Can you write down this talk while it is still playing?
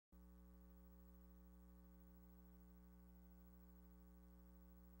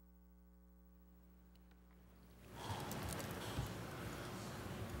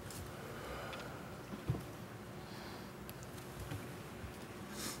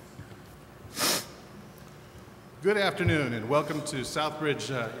Good afternoon and welcome to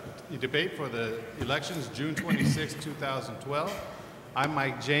Southbridge debate for the elections June 26, 2012. I'm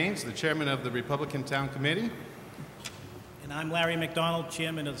Mike James, the chairman of the Republican Town Committee. And I'm Larry McDonald,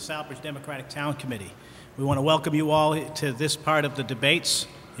 chairman of the Southbridge Democratic Town Committee. We want to welcome you all to this part of the debates.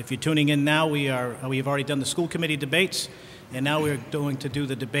 If you're tuning in now, we've already done the school committee debates, and now we're going to do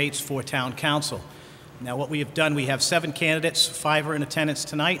the debates for town council. Now what we have done, we have 7 candidates, 5 are in attendance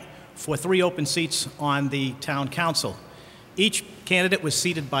tonight, for 3 open seats on the town council. Each candidate was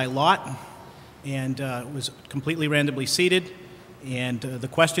seated by lot and was completely randomly seated, and the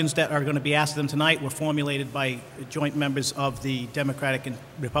questions that are going to be asked of them tonight were formulated by joint members of the Democratic and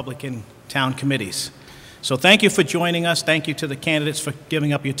Republican town committees. So thank you for joining us, thank you to the candidates for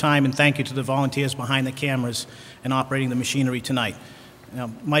giving up your time, and thank you to the volunteers behind the cameras and operating the machinery tonight.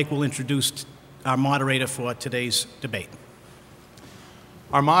 Now, Mike will introduce our moderator for today's debate.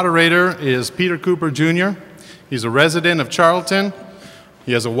 Our moderator is Peter Cooper Jr. He's a resident of Charlton.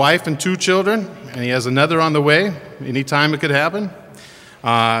 He has a wife and 2 children, and he has another on the way. Anytime it could happen.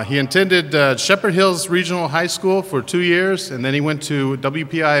 He attended Shepherd Hills Regional High School for 2 years, and then he went to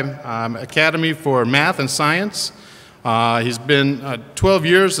WPI Academy for Math and Science. He's been 12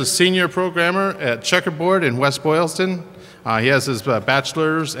 years a senior programmer at Checkerboard in West Boylston. He has his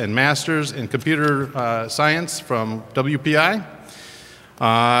bachelor's and master's in computer science from WPI.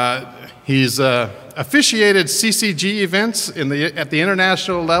 He's officiated CCG events at the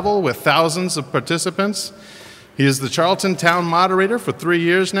international level with thousands of participants. He is the Charlton Town Moderator for 3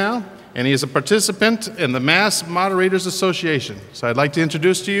 years now, and he is a participant in the Mass Moderators Association. So I'd like to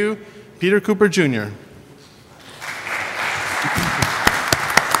introduce to you Peter Cooper Jr.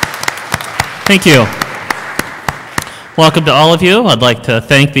 Thank you. Welcome to all of you. I'd like to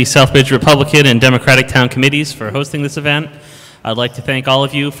thank the Southbridge Republican and Democratic Town Committees for hosting this event. I'd like to thank all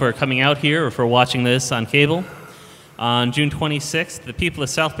of you for coming out here or for watching this on cable. On June 26th, the people of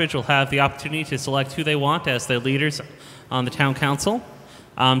Southbridge will have the opportunity to select who they want as their leaders on the town council.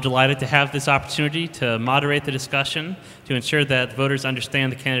 I'm delighted to have this opportunity to moderate the discussion to ensure that voters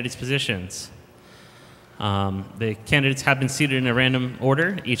understand the candidates' positions. The candidates have been seated in a random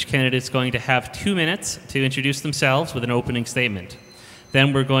order. Each candidate is going to have 2 minutes to introduce themselves with an opening statement.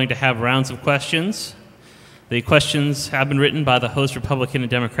 Then we're going to have rounds of questions. The questions have been written by the host Republican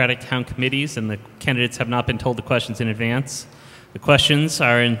and Democratic town committees, and the candidates have not been told the questions in advance. The questions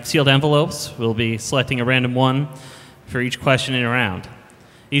are in sealed envelopes. We'll be selecting a random one for each question in a round.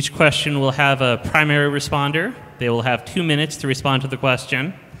 Each question will have a primary responder. They will have 2 minutes to respond to the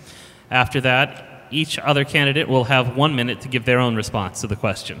question. After that, each other candidate will have 1 minute to give their own response to the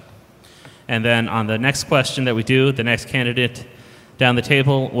question. And then on the next question that we do, the next candidate down the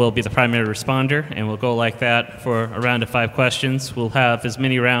table will be the primary responder, and we'll go like that for a round of 5 questions. We'll have as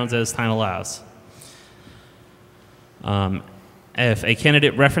many rounds as time allows. If a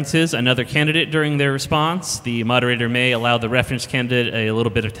candidate references another candidate during their response, the moderator may allow the referenced candidate a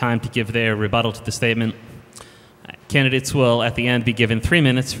little bit of time to give their rebuttal to the statement. Candidates will, at the end, be given 3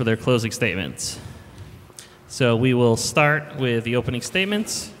 minutes for their closing statements. So we will start with the opening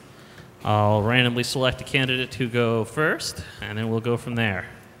statements. I'll randomly select a candidate to go first, and then we'll go from there.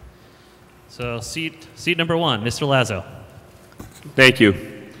 So seat number 1, Mr. Lazo. Thank you.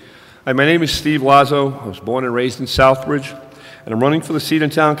 Hi, my name is Steve Lazo. I was born and raised in Southbridge, and I'm running for the seat in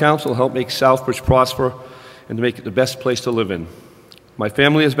Town Council to help make Southbridge prosper and to make it the best place to live in. My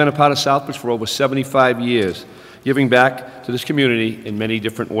family has been a part of Southbridge for over 75 years, giving back to this community in many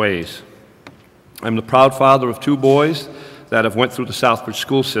different ways. I'm the proud father of 2 boys that have went through the Southbridge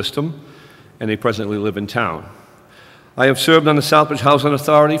school system, and they presently live in town. I have served on the Southbridge Housing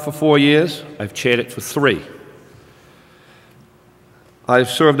Authority for 4 years. I've chaired it for 3. I've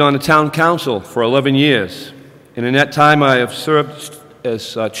served on the Town Council for 11 years, and in that time I have served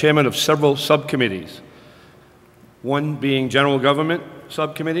as chairman of several subcommittees. One being General Government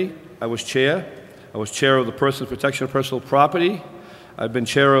Subcommittee. I was chair of the Personal Protection of Personal Property. I've been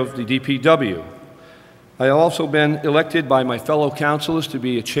chair of the DPW. I have also been elected by my fellow councilors to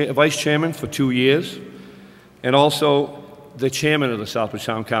be a vice chairman for 2 years, and also the chairman of the Southbridge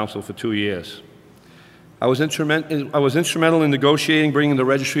Town Council for 2 years. I was instrumental in negotiating bringing the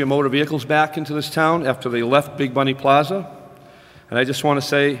Registry of Motor Vehicles back into this town after they left Big Bunny Plaza. And I just want to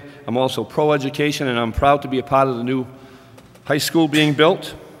say I'm also pro-education, and I'm proud to be a part of the new high school being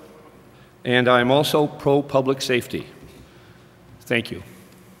built. And I'm also pro-public safety. Thank you.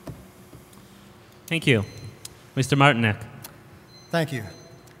 Thank you. Mr. Martinek. Thank you.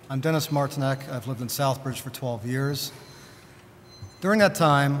 I'm Dennis Martinek. I've lived in Southbridge for 12 years. During that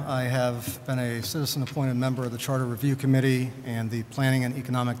time, I have been a citizen-appointed member of the Charter Review Committee and the Planning and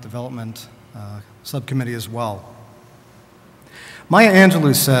Economic Development subcommittee as well. Maya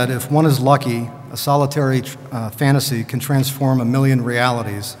Angelou said, if one is lucky, a solitary fantasy can transform a million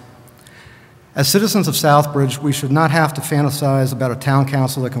realities. As citizens of Southbridge, we should not have to fantasize about a town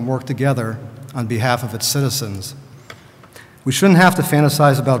council that can work together on behalf of its citizens. We shouldn't have to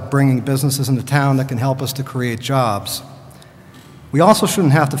fantasize about bringing businesses into town that can help us to create jobs. We also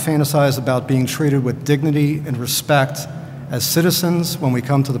shouldn't have to fantasize about being treated with dignity and respect as citizens when we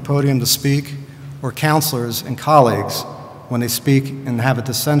come to the podium to speak, or counselors and colleagues when they speak and have a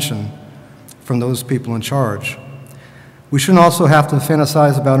dissension from those people in charge. We shouldn't also have to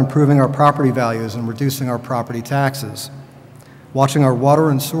fantasize about improving our property values and reducing our property taxes, watching our water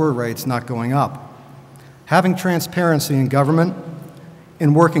and sewer rates not going up, having transparency in government,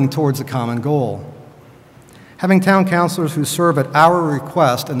 and working towards a common goal. Having town councilors who serve at our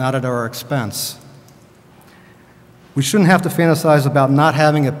request and not at our expense. We shouldn't have to fantasize about not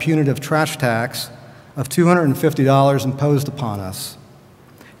having a punitive trash tax of $250 imposed upon us.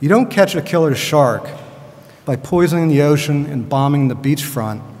 You don't catch a killer shark by poisoning the ocean and bombing the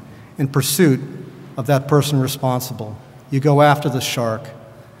beachfront in pursuit of that person responsible. You go after the shark.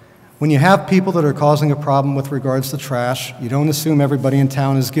 When you have people that are causing a problem with regards to trash, you don't assume everybody in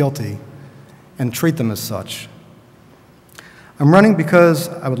town is guilty and treat them as such. I'm running because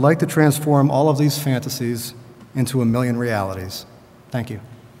I would like to transform all of these fantasies into a million realities. Thank you.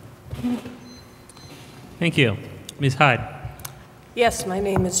 Thank you. Ms. Hyde. Yes, my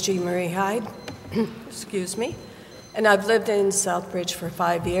name is Jean Marie Hyde, excuse me, and I've lived in Southbridge for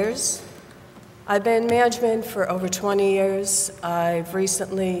 5 years. I've been in management for over 20 years. I've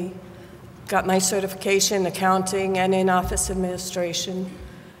recently got my certification in accounting and in office administration.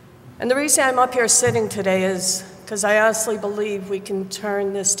 And the reason I'm up here sitting today is because I honestly believe we can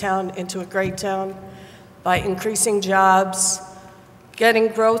turn this town into a great town by increasing jobs, getting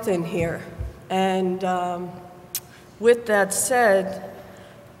growth in here. And with that said,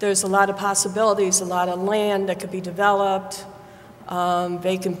 there's a lot of possibilities, a lot of land that could be developed,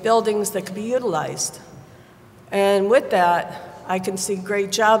 vacant buildings that could be utilized. And with that, I can see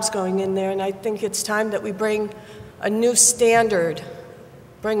great jobs going in there, and I think it's time that we bring a new standard,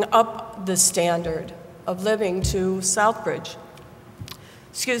 bring up the standard of living to Southbridge.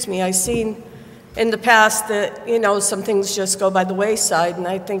 Excuse me, I've seen in the past that, you know, some things just go by the wayside, and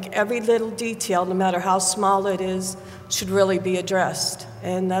I think every little detail, no matter how small it is, should really be addressed.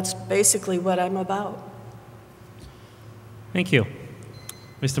 And that's basically what I'm about. Thank you.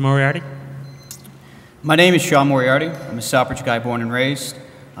 Mr. Moriarty? My name is Sean Moriarty. I'm a Southbridge guy born and raised.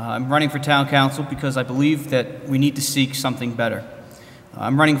 I'm running for town council because I believe that we need to seek something better.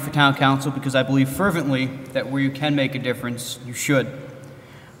 I'm running for town council because I believe fervently that where you can make a difference, you should.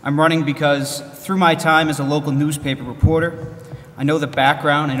 I'm running because through my time as a local newspaper reporter, I know the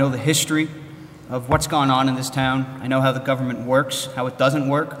background, I know the history of what's gone on in this town. I know how the government works, how it doesn't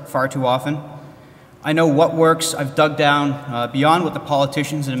work far too often. I know what works. I've dug down beyond what the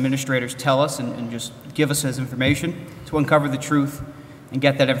politicians and administrators tell us and just give us as information to uncover the truth and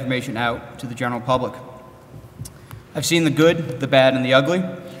get that information out to the general public. I've seen the good, the bad, and the ugly,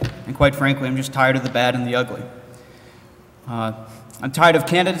 and quite frankly, I'm just tired of the bad and the ugly. I'm tired of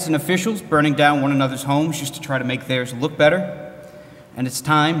candidates and officials burning down one another's homes just to try to make theirs look better, and it's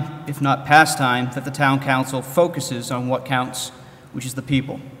time, if not past time, that the town council focuses on what counts, which is the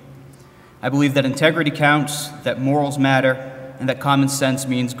people. I believe that integrity counts, that morals matter, and that common sense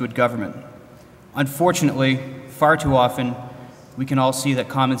means good government. Unfortunately, far too often, we can all see that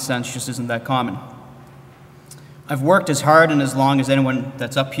common sense just isn't that common. I've worked as hard and as long as anyone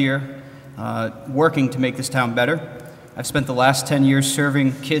that's up here working to make this town better. I've spent the last 10 years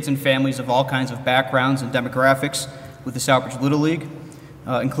serving kids and families of all kinds of backgrounds and demographics with the Southbridge Little League,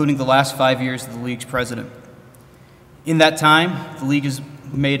 including the last 5 years as the league's president. In that time, the league has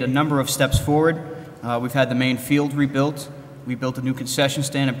made a number of steps forward. We've had the main field rebuilt. We built a new concession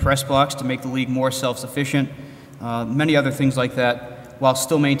stand and press box to make the league more self-sufficient, many other things like that, while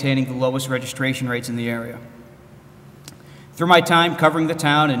still maintaining the lowest registration rates in the area. Through my time covering the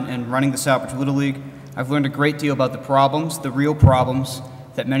town and running the Southbridge Little League, I've learned a great deal about the problems, the real problems,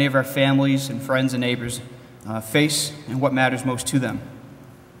 that many of our families and friends and neighbors face and what matters most to them.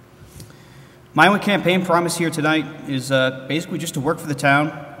 My only campaign promise here tonight is basically just to work for the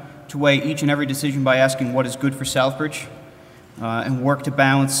town, to weigh each and every decision by asking what is good for Southbridge, and work to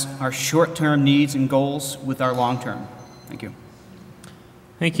balance our short-term needs and goals with our long-term. Thank you.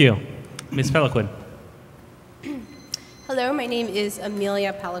 Thank you. Ms. Peliquin. Hello, my name is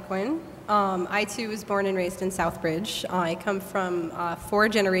Amelia Peliquin. I too was born and raised in Southbridge. I come from 4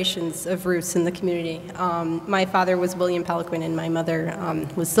 generations of roots in the community. My father was William Peliquin and my mother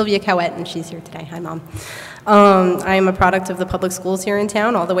was Sylvia Cowett, and she's here today. Hi, Mom. I am a product of the public schools here in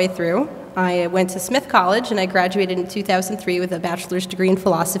town all the way through. I went to Smith College and I graduated in 2003 with a bachelor's degree in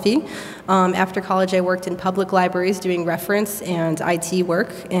philosophy. After college I worked in public libraries doing reference and IT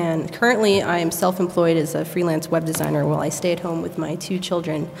work, and currently I am self-employed as a freelance web designer while I stay at home with my 2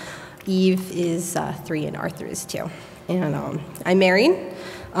 children. Eve is 3 and Arthur is 2. And I'm married.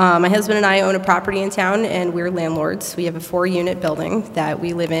 My husband and I own a property in town and we're landlords. We have a 4-unit building that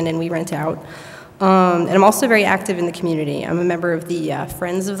we live in and we rent out. And I'm also very active in the community. I'm a member of the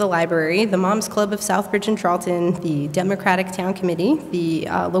Friends of the Library, the Moms Club of Southbridge and Charlton, the Democratic Town Committee, the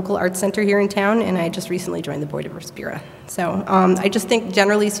local arts center here in town, and I just recently joined the Board of Respira. So I just think,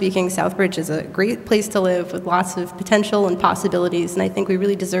 generally speaking, Southbridge is a great place to live with lots of potential and possibilities, and I think we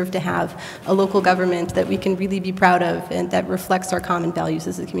really deserve to have a local government that we can really be proud of and that reflects our common values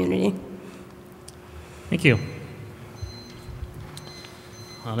as a community. Thank you.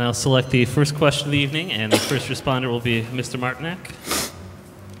 I'll now select the first question of the evening, and the first responder will be Mr. Martinek.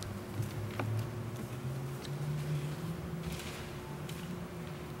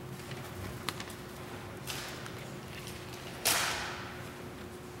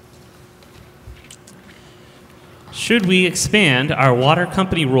 Should we expand our water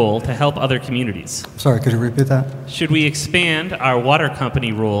company role to help other communities? Sorry, could you repeat that? Should we expand our water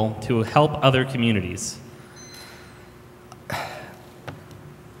company role to help other communities?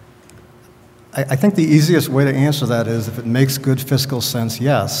 I think the easiest way to answer that is if it makes good fiscal sense,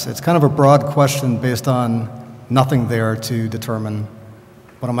 yes. It's kind of a broad question based on nothing there to determine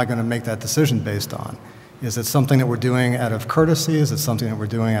what am I going to make that decision based on. Is it something that we're doing out of courtesy? Is it something that we're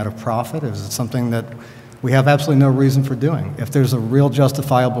doing out of profit? Is it something that we have absolutely no reason for doing? If there's a real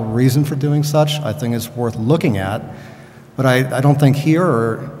justifiable reason for doing such, I think it's worth looking at. But I don't think here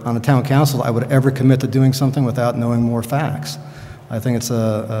or on the town council I would ever commit to doing something without knowing more facts. I think it's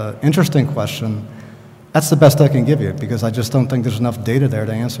an interesting question. That's the best I can give you because I just don't think there's enough data there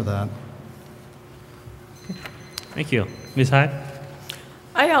to answer that. Thank you. Ms. Hyde?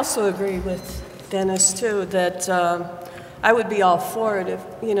 I also agree with Dennis, too, that I would be all for it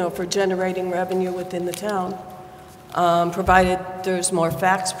if, for generating revenue within the town, provided there's more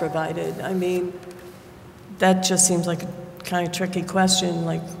facts provided. I mean, that just seems like a kind of tricky question.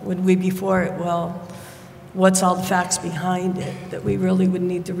 Like, would we be for it? Well, what's all the facts behind it, that we really would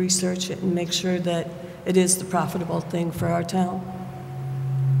need to research it and make sure that it is the profitable thing for our town.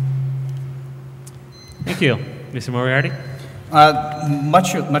 Thank you. Mr. Moriarty?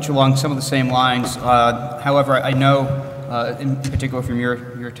 Much along some of the same lines. However, I know, in particular from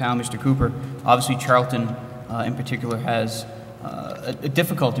your town, Mr. Cooper, obviously Charlton in particular has a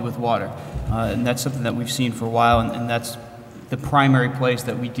difficulty with water. And that's something that we've seen for a while, and that's the primary place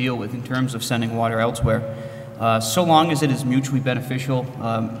that we deal with in terms of sending water elsewhere. So long as it is mutually beneficial,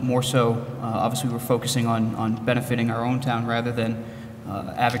 more so, obviously we're focusing on benefiting our own town rather than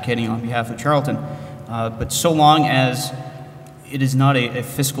advocating on behalf of Charlton. But so long as it is not a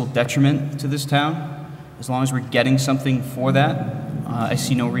fiscal detriment to this town, as long as we're getting something for that, I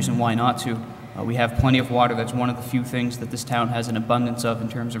see no reason why not to. We have plenty of water. That's one of the few things that this town has an abundance of in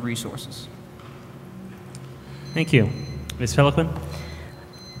terms of resources. Thank you. Ms. Peliquin?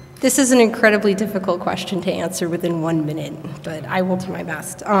 This is an incredibly difficult question to answer within 1 minute, but I will do my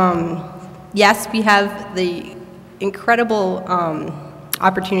best. Yes, we have the incredible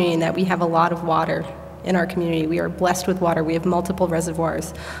opportunity in that we have a lot of water in our community. We are blessed with water. We have multiple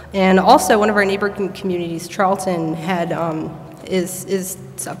reservoirs. And also, one of our neighboring communities, Charlton, is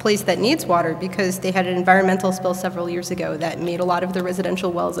a place that needs water because they had an environmental spill several years ago that made a lot of their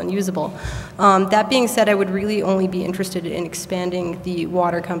residential wells unusable. That being said, I would really only be interested in expanding the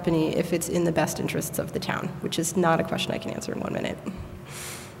water company if it's in the best interests of the town, which is not a question I can answer in 1 minute.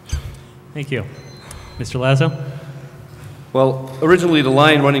 Thank you. Mr. Lazo? Well, originally the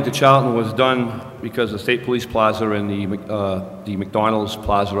line running to Charlton was done because the State Police Plaza and the McDonald's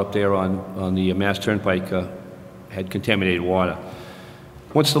Plaza up there on the Mass Turnpike had contaminated water.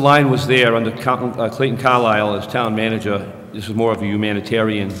 Once the line was there under Clayton Carlisle as town manager, this was more of a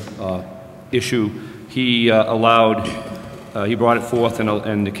humanitarian issue. He he brought it forth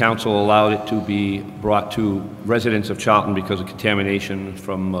and the council allowed it to be brought to residents of Charlton because of contamination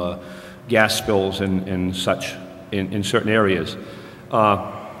from gas spills and such in certain areas.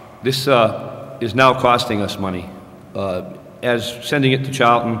 This is now costing us money. As sending it to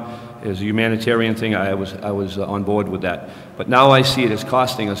Charlton is a humanitarian thing, I was on board with that. But now I see it as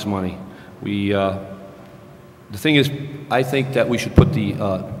costing us money. We The thing is, I think that we should put the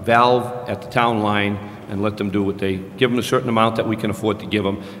valve at the town line and let them do what they, give them a certain amount that we can afford to give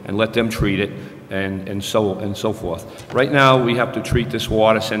them, and let them treat it, and so forth. Right now, we have to treat this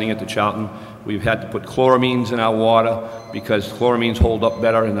water, sending it to Charlton. We've had to put chloramines in our water because chloramines hold up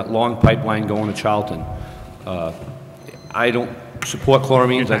better in that long pipeline going to Charlton. I don't support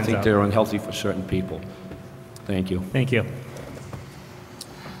chloramines. I think they're unhealthy for certain people. Thank you. Thank you.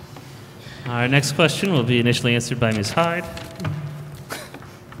 Our next question will be initially answered by Ms. Hyde.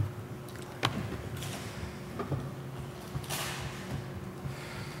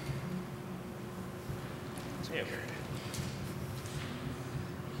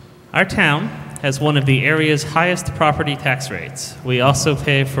 Our town has one of the area's highest property tax rates. We also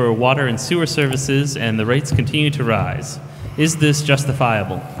pay for water and sewer services, and the rates continue to rise. Is this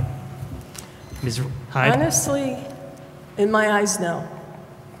justifiable? Ms. Hyde? Honestly, in my eyes, no.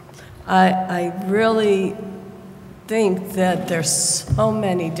 I really think that there's so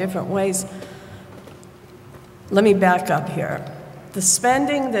many different ways. Let me back up here. The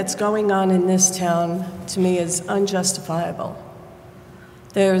spending that's going on in this town, to me, is unjustifiable.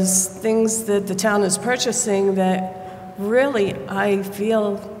 There's things that the town is purchasing that really I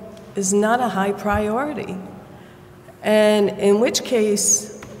feel is not a high priority. And in which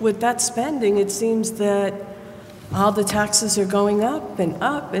case, with that spending, it seems that all the taxes are going up,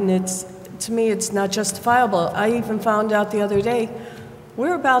 and it's, to me, it's not justifiable. I even found out the other day,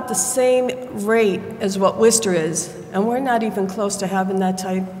 we're about the same rate as what Worcester is, and we're not even close to having that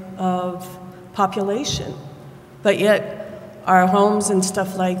type of population. But yet, our homes and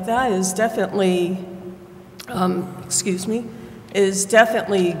stuff like that is definitely, is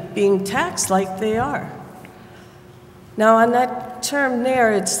definitely being taxed like they are. Now, on that term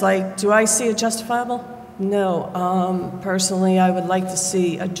there, it's like, do I see it justifiable? No. Personally, I would like to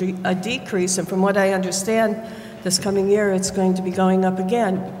see a decrease, and from what I understand, this coming year, it's going to be going up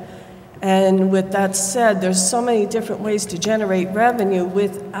again. And with that said, there's so many different ways to generate revenue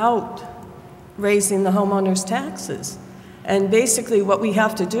without raising the homeowners' taxes. And basically what we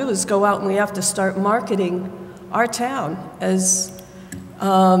have to do is go out and we have to start marketing our town as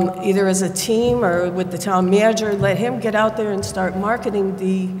either as a team or with the town manager, let him get out there and start marketing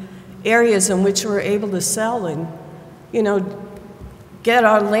the areas in which we're able to sell and, you know, get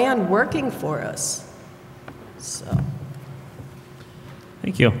our land working for us. So.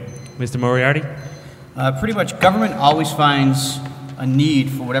 Thank you. Mr. Moriarty? Pretty much government always finds a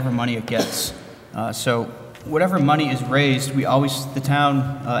need for whatever money it gets. So whatever money is raised, we always, the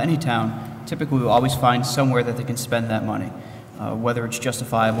town, any town, typically will always find somewhere that they can spend that money, whether it's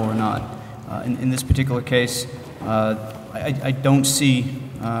justifiable or not. In this particular case, I don't see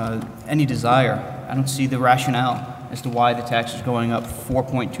any desire. I don't see the rationale as to why the tax is going up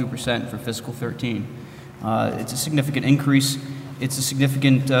 4.2% for fiscal 13. It's a significant increase. It's a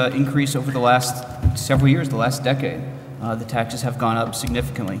significant increase over the last several years, the last decade. The taxes have gone up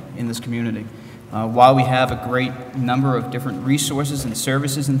significantly in this community. While we have a great number of different resources and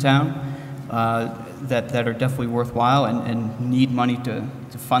services in town that are definitely worthwhile and need money to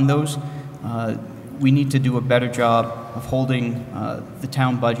fund those, we need to do a better job of holding the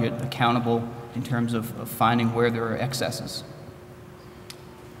town budget accountable in terms of finding where there are excesses.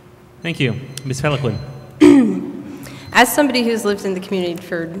 Thank you. Ms. Peliquin. As somebody who's lived in the community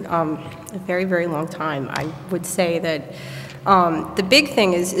for a very, very long time, I would say that the big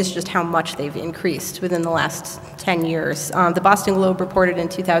thing is just how much they've increased within the last 10 years. The Boston Globe reported in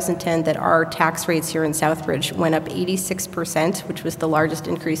 2010 that our tax rates here in Southbridge went up 86%, which was the largest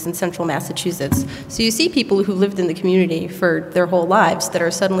increase in central Massachusetts. So you see people who lived in the community for their whole lives that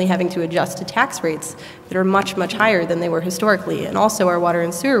are suddenly having to adjust to tax rates that are much, much higher than they were historically. And also our water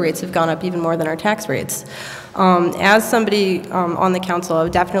and sewer rates have gone up even more than our tax rates. As somebody on the council, I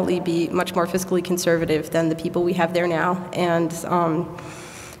would definitely be much more fiscally conservative than the people we have there now. And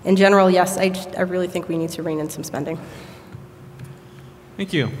in general, yes, I really think we need to rein in some spending.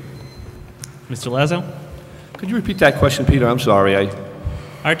 Thank you. Mr. Lazo? Could you repeat that question, Peter? I'm sorry.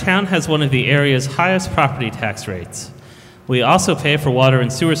 Our town has one of the area's highest property tax rates. We also pay for water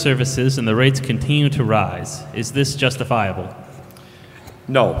and sewer services, and the rates continue to rise. Is this justifiable?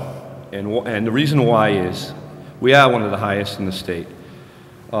 No. And the reason why is we are one of the highest in the state.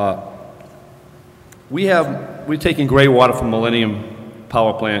 We're taking gray water from Millennium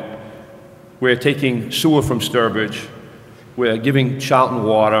Power Plant. We're taking sewer from Sturbridge. We're giving Charlton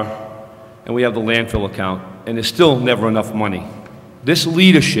water, and we have the landfill account, and there's still never enough money. This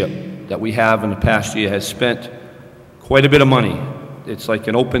leadership that we have in the past year has spent quite a bit of money. It's like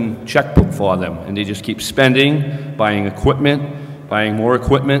an open checkbook for them, and they just keep spending, buying equipment, buying more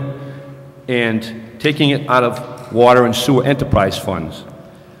equipment. and taking it out of water and sewer enterprise funds.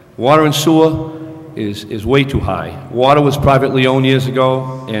 Water and sewer is way too high. Water was privately owned years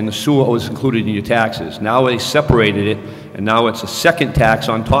ago, and the sewer was included in your taxes. Now they separated it, and now it's a second tax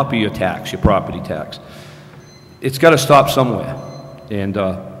on top of your tax, your property tax. It's got to stop somewhere, and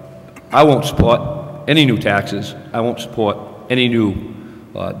I won't support any new taxes. I won't support any new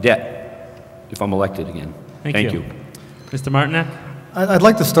debt if I'm elected again. Thank you. Mr. Martinek? I'd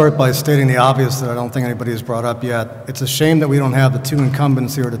like to start by stating the obvious that I don't think anybody has brought up yet. It's a shame that we don't have the two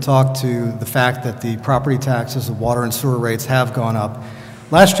incumbents here to talk to the fact that the property taxes, the water and sewer rates have gone up.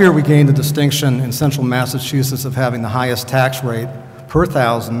 Last year we gained the distinction in central Massachusetts of having the highest tax rate per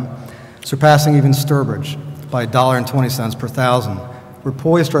thousand, surpassing even Sturbridge by $1.20 per thousand. We're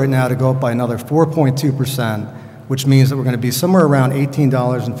poised right now to go up by another 4.2%, which means that we're going to be somewhere around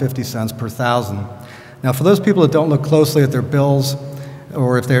 $18.50 per thousand. Now, for those people that don't look closely at their bills,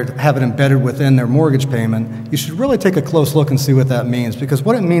 or if they have it embedded within their mortgage payment, you should really take a close look and see what that means. Because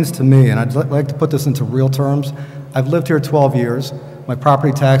what it means to me, and I'd like to put this into real terms, I've lived here 12 years. My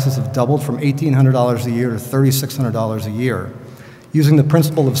property taxes have doubled from $1,800 a year to $3,600 a year. Using the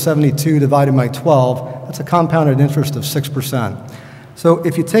principle of 72 divided by 12, that's a compounded interest of 6%. So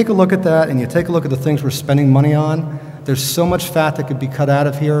if you take a look at that and you take a look at the things we're spending money on, there's so much fat that could be cut out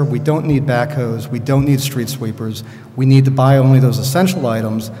of here. We don't need backhoes. We don't need street sweepers. We need to buy only those essential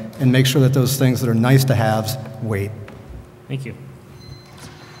items and make sure that those things that are nice to haves wait. Thank you.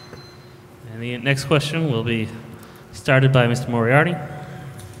 And the next question will be started by Mr. Moriarty.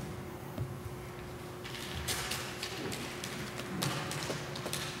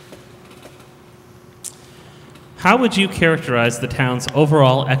 How would you characterize the town's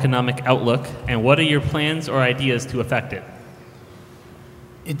overall economic outlook, and what are your plans or ideas to affect it?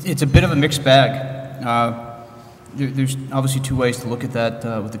 It's a bit of a mixed bag. There's obviously two ways to look at that,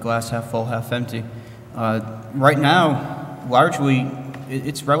 with the glass half full, half empty. Right now, largely,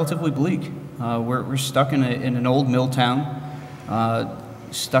 it's relatively bleak. We're stuck in an old mill town,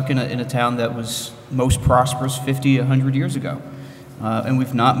 stuck in a town that was most prosperous 50, 100 years ago. And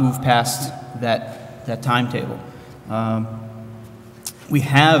we've not moved past that timetable. We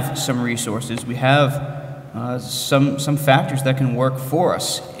have some resources. We have some factors that can work for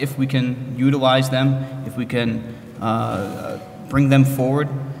us if we can utilize them, if we can bring them forward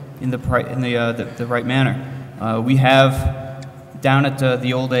in the right manner. We have down at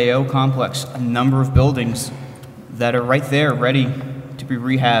the old AO complex a number of buildings that are right there ready to be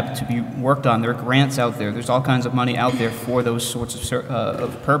rehabbed, to be worked on. There are grants out there. There's all kinds of money out there for those sorts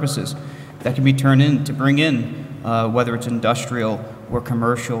of purposes that can be turned in to bring in, whether it's industrial or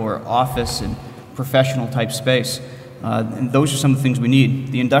commercial or office and professional type space. And those are some of the things we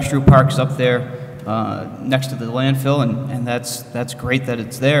need. The industrial park is up there next to the landfill, and that's great that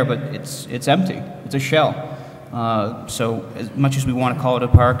it's there, but it's empty. It's a shell. So as much as we want to call it a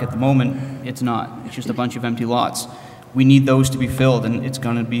park, at the moment, it's not. It's just a bunch of empty lots. We need those to be filled, and it's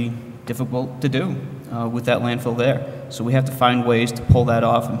going to be difficult to do with that landfill there. So we have to find ways to pull that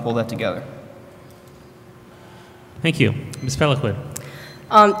off and pull that together. Thank you. Ms. Peliquid.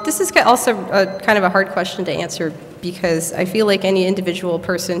 This is also kind of a hard question to answer, because I feel like any individual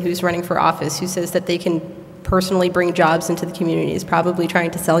person who's running for office who says that they can personally bring jobs into the community is probably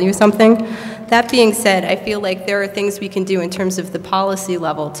trying to sell you something. That being said, I feel like there are things we can do in terms of the policy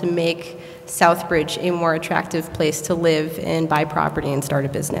level to make Southbridge a more attractive place to live and buy property and start a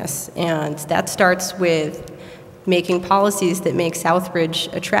business. And that starts with making policies that make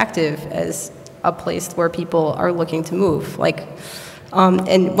Southbridge attractive as a place where people are looking to move.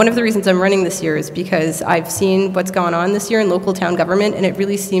 And one of the reasons I'm running this year is because I've seen what's gone on this year in local town government, and it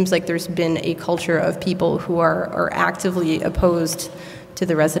really seems like there's been a culture of people who are actively opposed to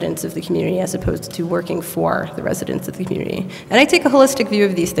the residents of the community as opposed to working for the residents of the community. And I take a holistic view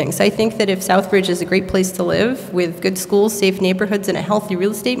of these things. I think that if Southbridge is a great place to live with good schools, safe neighborhoods, and a healthy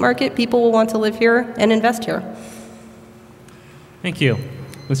real estate market, people will want to live here and invest here. Thank you.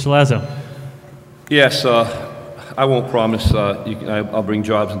 Mr. Lazo. Yes, I won't promise I'll bring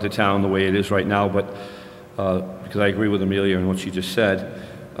jobs into town the way it is right now, but because I agree with Amelia and what she just said.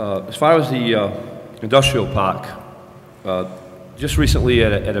 As far as the industrial park, just recently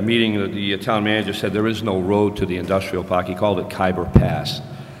at a meeting, the town manager said there is no road to the industrial park. He called it Khyber Pass.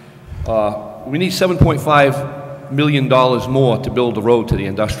 We need $7.5 million more to build a road to the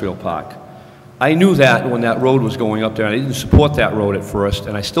industrial park. I knew that when that road was going up there, and I didn't support that road at first,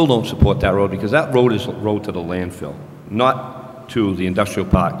 and I still don't support that road because that road is a road to the landfill, not to the industrial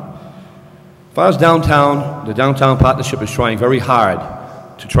park. As far as downtown, the Downtown Partnership is trying very hard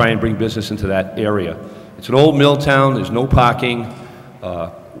to try and bring business into that area. It's an old mill town, there's no parking.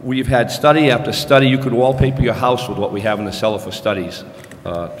 we've had study after study. You could wallpaper your house with what we have in the cellar for studies.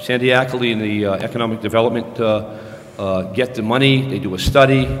 Sandy Ackley and the Economic Development get the money, they do a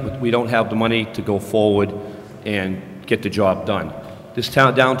study, but we don't have the money to go forward and get the job done. This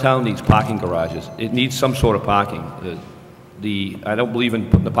town, downtown needs parking garages. It needs some sort of parking. I don't believe in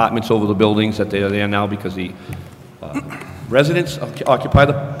putting apartments over the buildings that they are there now because the residents occupy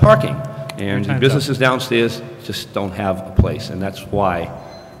the parking, and the businesses downstairs just don't have a place, and that's why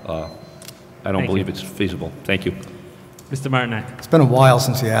I don't believe it's feasible. Thank you. Mr. Martinek. It's been a while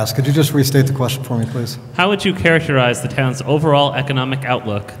since you asked. Could you just restate the question for me, please? How would you characterize the town's overall economic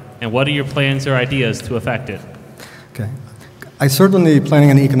outlook, and what are your plans or ideas to affect it? Okay. I served on the Planning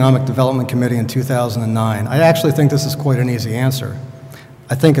and Economic Development Committee in 2009. I actually think this is quite an easy answer.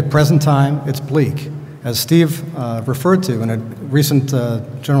 I think at present time, it's bleak. As Steve referred to in a recent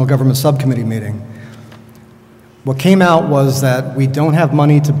General Government Subcommittee meeting, what came out was that we don't have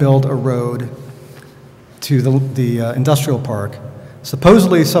money to build a road to the industrial park.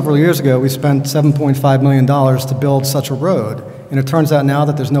 Supposedly, several years ago, we spent $7.5 million to build such a road, and it turns out now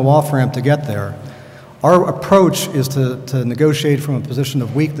that there's no off-ramp to get there. Our approach is to negotiate from a position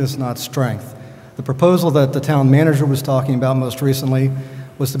of weakness, not strength. The proposal that the town manager was talking about most recently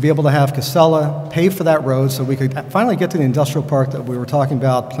was to be able to have Casella pay for that road so we could finally get to the industrial park that we were talking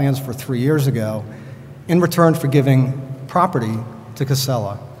about plans for 3 years ago, in return for giving property to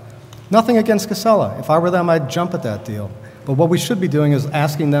Casella. Nothing against Casella. If I were them, I'd jump at that deal. But what we should be doing is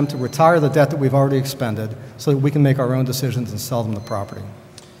asking them to retire the debt that we've already expended so that we can make our own decisions and sell them the property.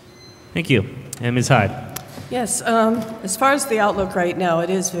 Thank you. And Ms. Hyde. Yes, as far as the outlook right now, it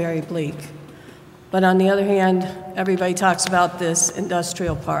is very bleak. But on the other hand, everybody talks about this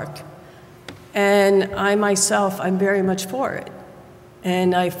industrial park. And I myself, I'm very much for it.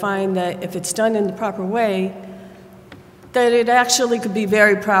 And I find that if it's done in the proper way, that it actually could be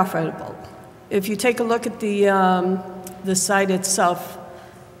very profitable. If you take a look at the site itself,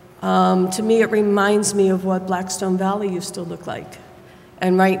 to me it reminds me of what Blackstone Valley used to look like.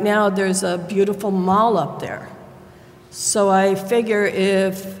 And right now there's a beautiful mall up there. So I figure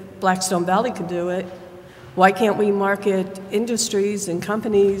if Blackstone Valley could do it, why can't we market industries and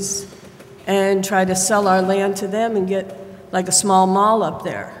companies and try to sell our land to them and get like a small mall up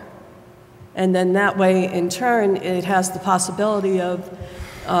there? And then that way, in turn, it has the possibility of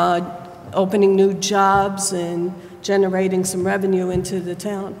opening new jobs and generating some revenue into the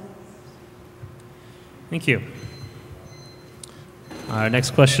town. Thank you. Our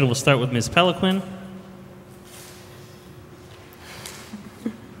next question will start with Ms. Peliquin.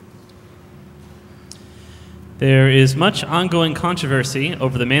 There is much ongoing controversy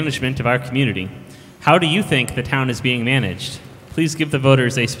over the management of our community. How do you think the town is being managed? Please give the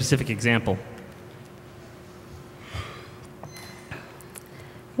voters a specific example.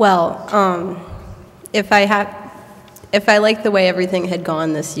 Well, if I liked the way everything had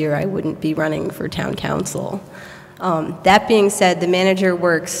gone this year, I wouldn't be running for town council. That being said, the manager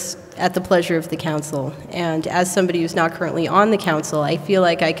works at the pleasure of the council, and as somebody who's not currently on the council, I feel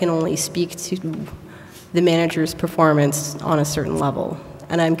like I can only speak to the manager's performance on a certain level,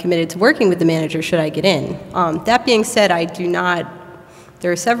 and I'm committed to working with the manager should I get in. That being said,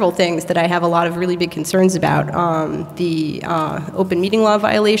 there are several things that I have a lot of really big concerns about. The open meeting law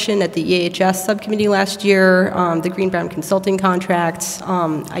violation at the EHS subcommittee last year, the Green-Brown consulting contracts.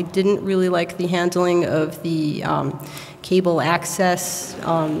 I didn't really like the handling of the cable access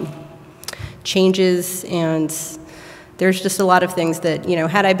changes, and there's just a lot of things that,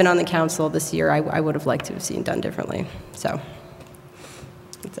 had I been on the council this year, I would have liked to have seen done differently. So,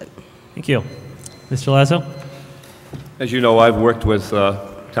 that's it. Thank you. Mr. Lazo? As you know, I've worked with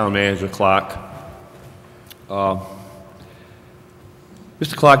Town Manager Clark. Mr.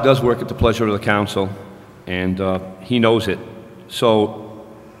 Clark does work at the pleasure of the council, and he knows it. So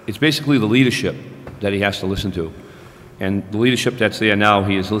it's basically the leadership that he has to listen to. And the leadership that's there now,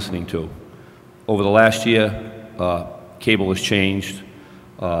 he is listening to. Over the last year, cable has changed.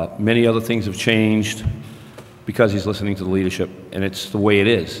 Many other things have changed because he's listening to the leadership. And it's the way it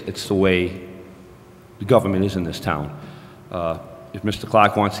is. It's the way the government is in this town. If Mr.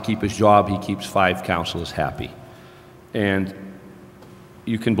 Clark wants to keep his job, he keeps 5 councilors happy. And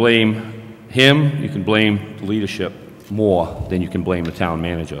you can blame him, you can blame the leadership more than you can blame the town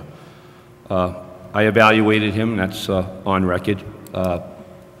manager. I evaluated him, that's on record.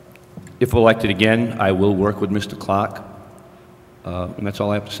 If elected again, I will work with Mr. Clark. And that's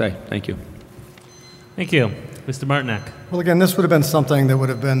all I have to say. Thank you. Thank you. Mr. Martinek. Well, again, this would have been something that would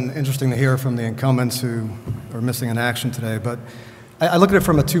have been interesting to hear from the incumbents who are missing in action today, but I look at it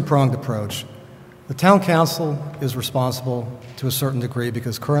from a two-pronged approach. The town council is responsible to a certain degree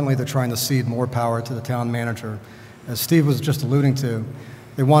because currently they're trying to cede more power to the town manager. As Steve was just alluding to,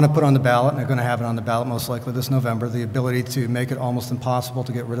 they want to put on the ballot, and they're going to have it on the ballot most likely this November, the ability to make it almost impossible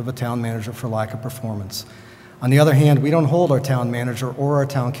to get rid of a town manager for lack of performance. On the other hand, we don't hold our town manager or our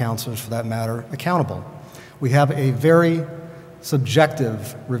town councilors, for that matter, accountable. We have a very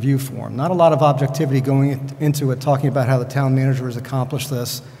subjective review form, not a lot of objectivity going into it, talking about how the town manager has accomplished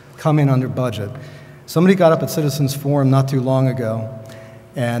this, come in under budget. Somebody got up at Citizens Forum not too long ago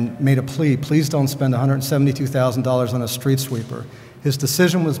and made a plea, please don't spend $172,000 on a street sweeper. His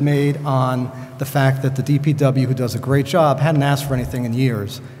decision was made on the fact that the DPW, who does a great job, hadn't asked for anything in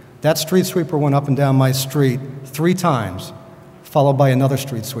years. That street sweeper went up and down my street 3 times, followed by another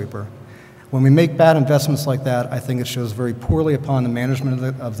street sweeper. When we make bad investments like that, I think it shows very poorly upon the management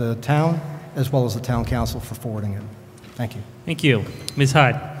of the town, as well as the town council for forwarding it. Thank you. Thank you. Ms.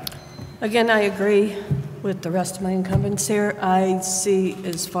 Hyde. Again, I agree with the rest of my incumbents here. I see,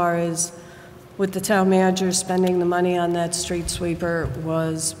 as far as with the town manager spending the money on that street sweeper,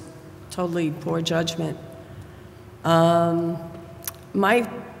 was totally poor judgment. My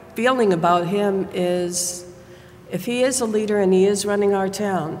feeling about him is, if he is a leader and he is running our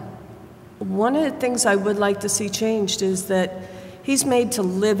town, one of the things I would like to see changed is that he's made to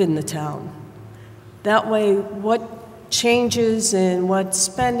live in the town. That way, what changes and what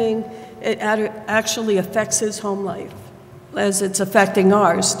spending, it actually affects his home life, as it's affecting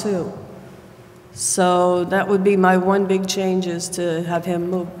ours too. So that would be my one big change, is to have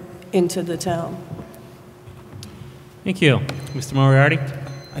him move into the town. Thank you. Mr. Moriarty?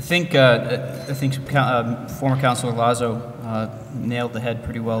 I think former Councilor Lazo nailed the head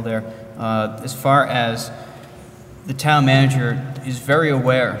pretty well there. As far as the town manager is very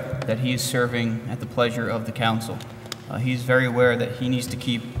aware that he is serving at the pleasure of the council. He's very aware that he needs to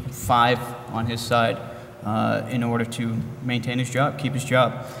keep 5 on his side in order to maintain his job, keep his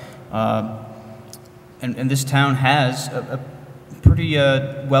job. And this town has a pretty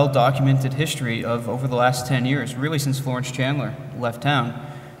well-documented history of, over the last 10 years, really since Florence Chandler left town,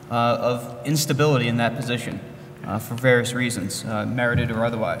 of instability in that position for various reasons, merited or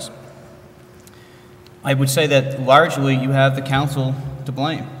otherwise. I would say that largely you have the council to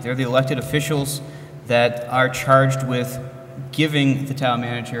blame. They're the elected officials that are charged with giving the town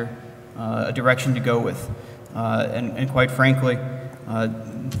manager a direction to go with. And quite frankly,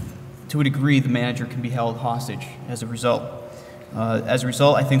 to a degree, the manager can be held hostage as a result. As a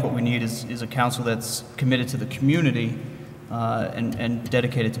result, I think what we need is a council that's committed to the community and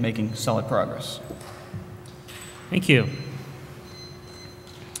dedicated to making solid progress. Thank you.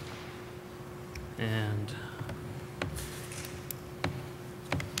 And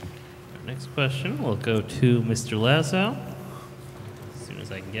our next question will go to Mr. Lazo, as soon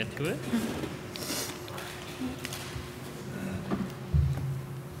as I can get to it.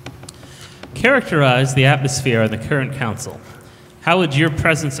 Characterize the atmosphere of the current council. How would your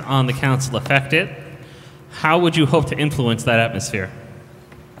presence on the council affect it? How would you hope to influence that atmosphere?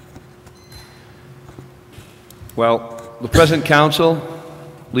 Well, the present council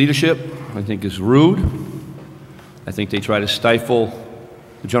leadership, I think, is rude. I think they try to stifle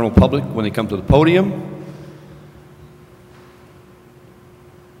the general public when they come to the podium.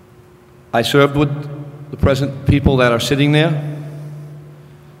 I served with the present people that are sitting there.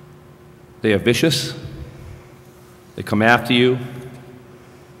 They are vicious. They come after you,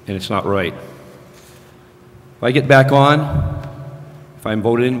 and it's not right. If I get back on, if I'm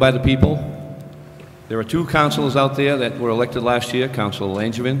voted in by the people, there are 2 councilors out there that were elected last year, Councilor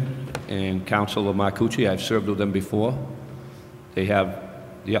Langevin and Councilor Marcucci. I've served with them before. They have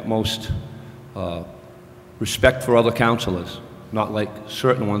the utmost respect for other councilors, not like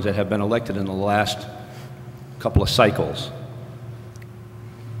certain ones that have been elected in the last couple of cycles.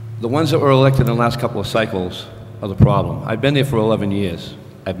 The ones that were elected in the last couple of cycles are the problem. I've been there for 11 years.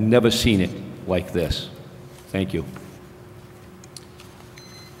 I've never seen it like this. Thank you.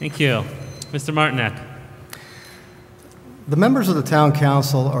 Thank you. Mr. Martinek. The members of the town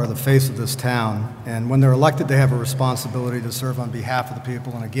council are the face of this town, and when they're elected, they have a responsibility to serve on behalf of the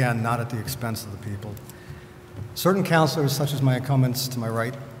people, and again, not at the expense of the people. Certain councilors, such as my incumbents to my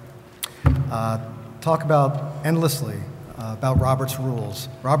right, talk about endlessly about Robert's rules.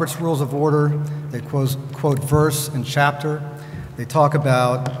 Robert's rules of order, they quote verse and chapter. They talk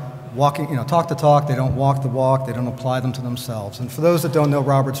about walking, talk the talk, they don't walk the walk, they don't apply them to themselves. And for those that don't know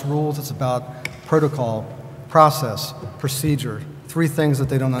Robert's rules, it's about protocol, process, procedure, 3 things that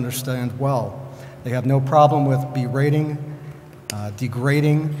they don't understand well. They have no problem with berating,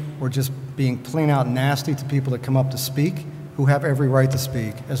 degrading, or just being plain out nasty to people that come up to speak. who have every right to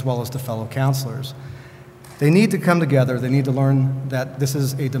speak, as well as to fellow councilors. They need to come together. They need to learn that this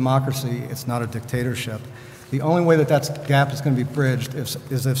is a democracy. It's not a dictatorship. The only way that that gap is going to be bridged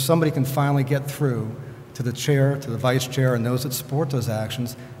is if somebody can finally get through to the chair, to the vice chair, and those that support those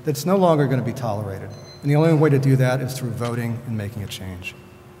actions, that it's no longer going to be tolerated. And the only way to do that is through voting and making a change.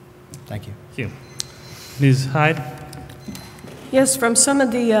 Thank you. Thank you. Ms. Hyde? Yes, from some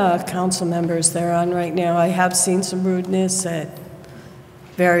of the council members that are on right now, I have seen some rudeness at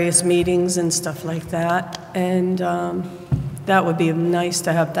various meetings and stuff like that, and that would be nice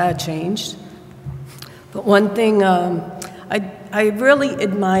to have that changed. But one thing I really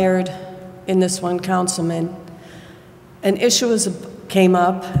admired in this one councilman, an issue came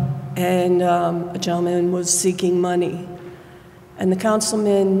up, and a gentleman was seeking money. And the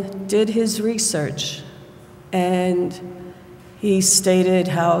councilman did his research, and he stated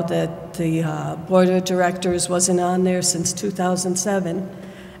how that the board of directors wasn't on there since 2007,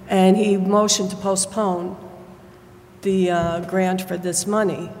 and he motioned to postpone the grant for this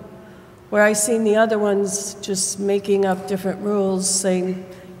money. Where I seen the other ones just making up different rules, saying,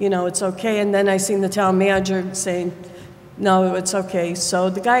 you know, it's okay, and then I seen the town manager saying, no, it's okay. So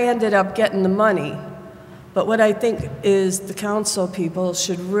the guy ended up getting the money. But what I think is the council people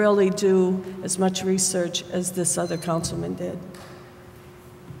should really do as much research as this other councilman did.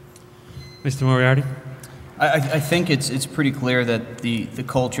 Mr. Moriarty? I think it's pretty clear that the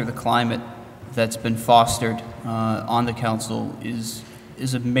culture, the climate that's been fostered on the council is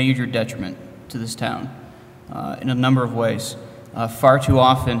a major detriment to this town in a number of ways. Far too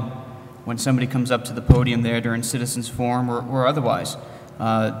often, when somebody comes up to the podium there during citizens forum or otherwise,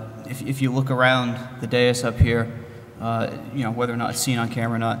 if you look around the dais up here, you know, whether or not it's seen on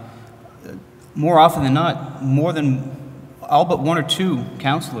camera or not, more often than not, more than all but one or two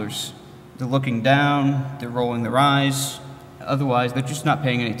councilors, they're looking down, they're rolling their eyes, otherwise they're just not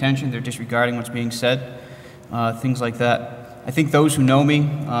paying any attention, they're disregarding what's being said, things like that. I think those who know me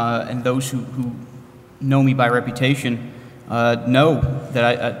and those who know me by reputation know that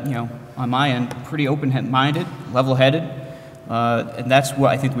I, you know, on my end, pretty open-minded, level-headed, and that's what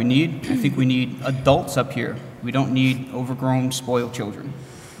I think we need. I think we need adults up here. We don't need overgrown, spoiled children.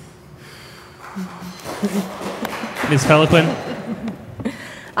 Ms. Peliquin?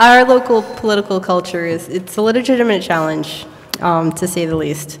 Our local political culture it's a legitimate challenge, to say the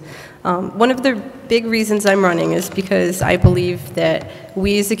least. One of the big reasons I'm running is because I believe that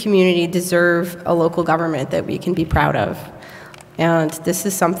we as a community deserve a local government that we can be proud of. And this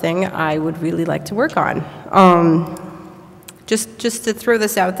is something I would really like to work on. Just to throw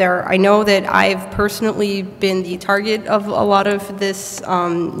this out there, I know that I've personally been the target of a lot of this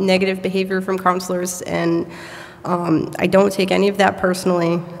negative behavior from counselors, and I don't take any of that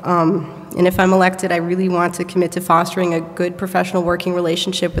personally. And if I'm elected, I really want to commit to fostering a good professional working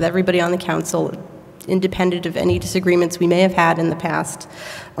relationship with everybody on the council, independent of any disagreements we may have had in the past.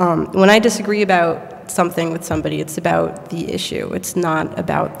 When I disagree about something with somebody, it's about the issue. It's not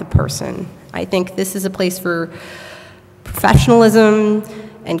about the person. I think this is a place for professionalism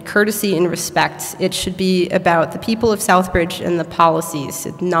and courtesy and respect. It should be about the people of Southbridge and the policies,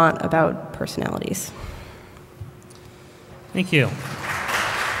 not about personalities. Thank you.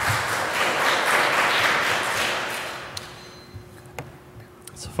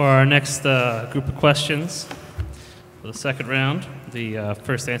 So for our next group of questions, for the second round, the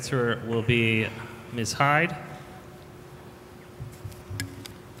first answer will be Ms. Hyde.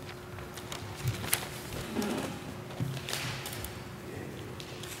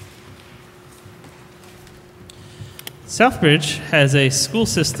 Southbridge has a school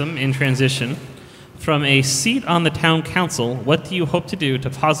system in transition. From a seat on the town council, what do you hope to do to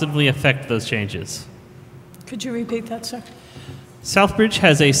positively affect those changes? Could you repeat that, sir? Southbridge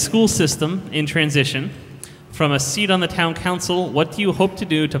has a school system in transition. From a seat on the town council, what do you hope to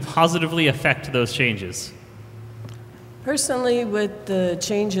do to positively affect those changes? Personally, with the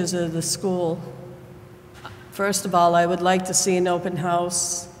changes of the school, first of all, I would like to see an open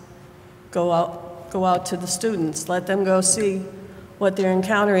house, go out to the students, let them go see what they're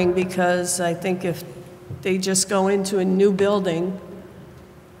encountering, because I think if they just go into a new building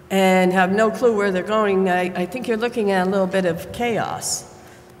and have no clue where they're going, I think you're looking at a little bit of chaos.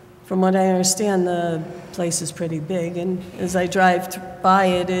 From what I understand, the place is pretty big, and as I drive by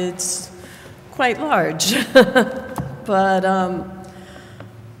it, it's quite large. But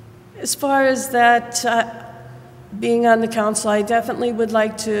as far as that, being on the council, I definitely would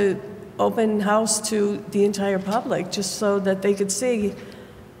like to open house to the entire public, just so that they could see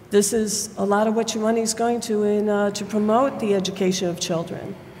this is a lot of what your money is going to in to promote the education of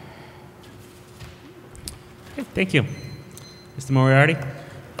children. Okay, thank you. Mr. Moriarty?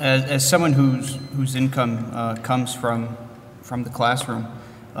 As someone whose income comes from the classroom,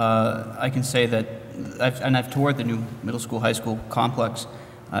 I can say that I've toured the new middle school, high school complex,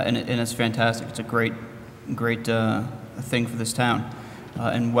 and it's fantastic. It's a great thing for this town,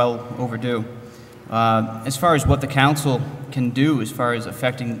 and well overdue. As far as what the council can do as far as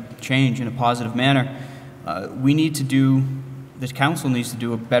affecting change in a positive manner, the council needs to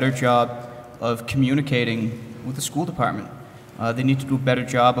do a better job of communicating with the school department. They need to do a better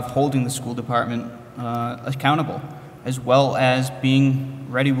job of holding the school department accountable, as well as being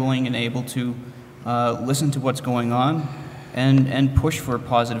ready, willing, and able to listen to what's going on and push for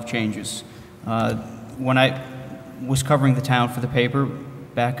positive changes. When I was covering the town for the paper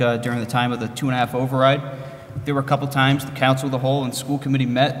back during the time of the 2.5 override, there were a couple times the council of the whole and school committee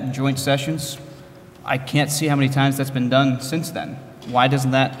met in joint sessions. I can't see how many times that's been done since then. Why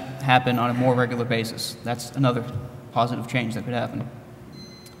doesn't that happen on a more regular basis? That's another positive change that could happen.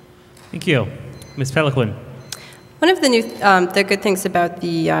 Thank you. Ms. Peliquin. One of the good things about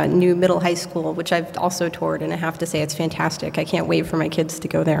the new middle high school, which I've also toured, and I have to say it's fantastic, I can't wait for my kids to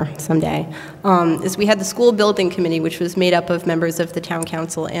go there someday, is we had the school building committee, which was made up of members of the town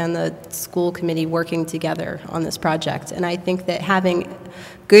council and the school committee working together on this project. And I think that having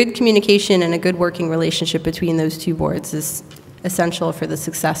good communication and a good working relationship between those two boards is essential for the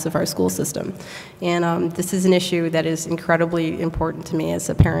success of our school system. And this is an issue that is incredibly important to me as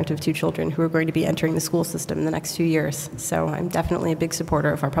a parent of 2 children who are going to be entering the school system in the next 2 years. So I'm definitely a big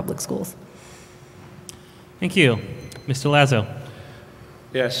supporter of our public schools. Thank you. Mr. Lazo.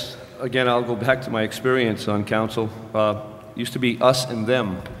 Yes, again, I'll go back to my experience on council. Used to be us and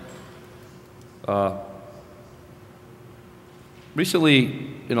them.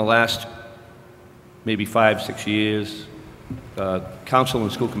 Recently, in the last maybe 5, 6 years, council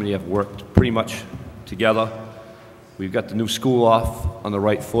and school committee have worked pretty much together. We've got the new school off on the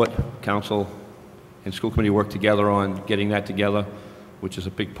right foot. Council and school committee work together on getting that together, which is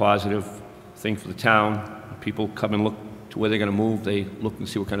a big positive thing for the town. People come and look to where they're going to move. They look and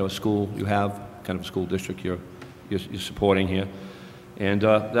see what kind of a school you have, what kind of a school district you're supporting here. And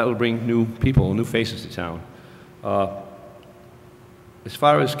that will bring new people, new faces to town. As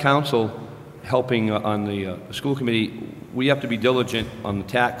far as council helping on the school committee, we have to be diligent on the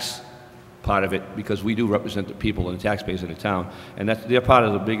tax part of it because we do represent the people and the taxpayers in the town, and they're part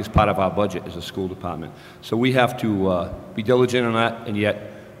of the biggest part of our budget is the school department. So we have to be diligent on that and yet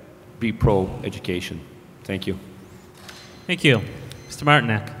be pro-education. Thank you. Thank you. Mr.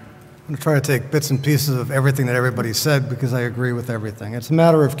 Martinek. I'm going to try to take bits and pieces of everything that everybody said because I agree with everything. It's a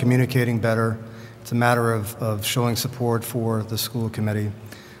matter of communicating better. It's a matter of showing support for the school committee.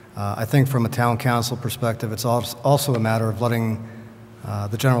 I think from a town council perspective, it's also a matter of letting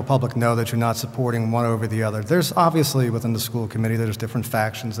the general public know that you're not supporting one over the other. There's obviously within the school committee, there's different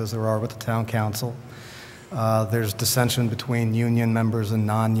factions as there are with the town council. There's dissension between union members and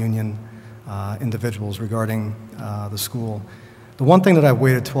non-union individuals regarding the school. The one thing that I've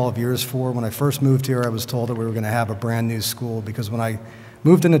waited 12 years for, when I first moved here, I was told that we were going to have a brand new school because when I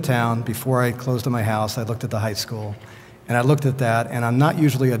moved into town, before I closed on my house, I looked at the high school. And I looked at that, and I'm not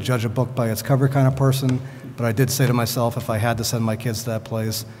usually a judge a book by its cover kind of person, but I did say to myself, if I had to send my kids to that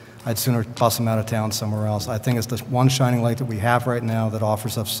place, I'd sooner bus them out of town somewhere else. I think it's the one shining light that we have right now that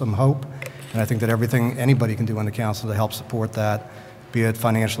offers us some hope, and I think that everything anybody can do in the council to help support that, be it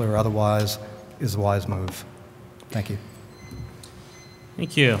financially or otherwise, is a wise move. Thank you.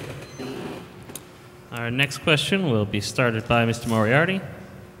 Thank you. Our next question will be started by Mr. Moriarty.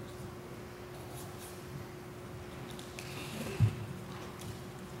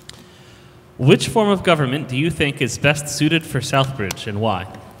 Which form of government do you think is best suited for Southbridge and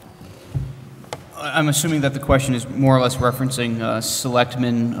why? I'm assuming that the question is more or less referencing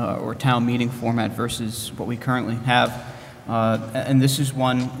selectmen or town meeting format versus what we currently have. And this is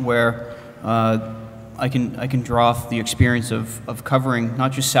one where I can draw off the experience of covering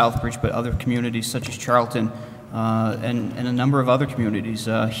not just Southbridge but other communities such as Charlton and a number of other communities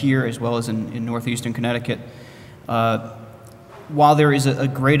here as well as in northeastern Connecticut. While there is a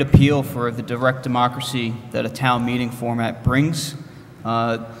great appeal for the direct democracy that a town meeting format brings,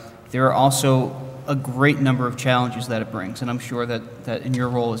 there are also a great number of challenges that it brings, and I'm sure that in your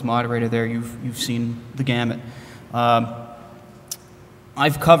role as moderator there, you've seen the gamut.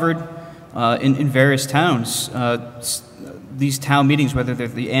 I've covered in various towns these town meetings, whether they're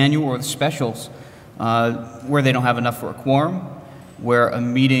the annual or the specials, where they don't have enough for a quorum, where a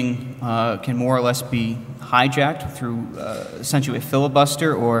meeting can more or less be hijacked through essentially a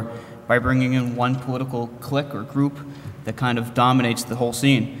filibuster or by bringing in one political clique or group that kind of dominates the whole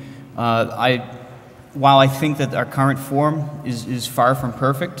scene. I while I think that our current form is far from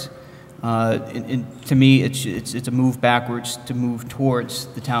perfect, to me, it's a move backwards to move towards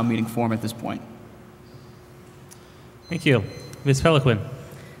the town meeting form at this point. Thank you. Ms. Peliquin.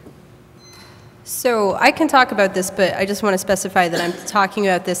 So I can talk about this, but I just want to specify that I'm talking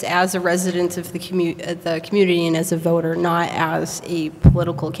about this as a resident of the community and as a voter, not as a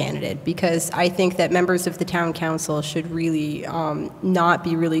political candidate, because I think that members of the town council should really not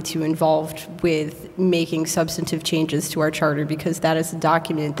be really too involved with making substantive changes to our charter, because that is a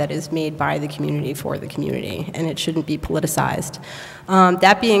document that is made by the community for the community, and it shouldn't be politicized.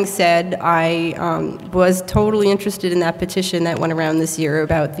 That being said, I was totally interested in that petition that went around this year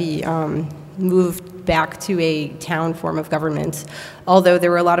about the moved back to a town form of government, although there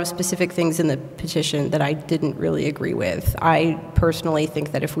were a lot of specific things in the petition that I didn't really agree with. I personally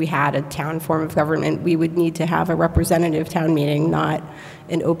think that if we had a town form of government, we would need to have a representative town meeting, not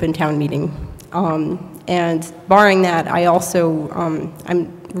an open town meeting. And barring that, I also,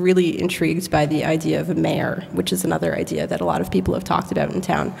 I'm really intrigued by the idea of a mayor, which is another idea that a lot of people have talked about in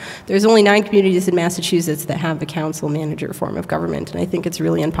town. There's only 9 communities in Massachusetts that have a council manager form of government, and I think it's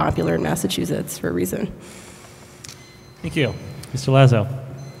really unpopular in Massachusetts for a reason. Thank you. Mr. Lazo.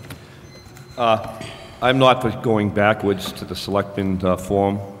 I'm not for going backwards to the selectmen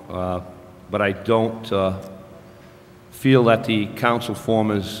form, but I don't feel that the council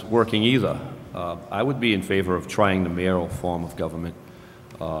form is working either. I would be in favor of trying the mayoral form of government.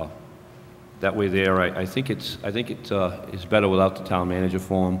 That way there, I think it is better without the town manager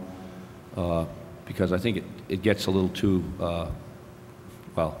form, because I think it gets a little too,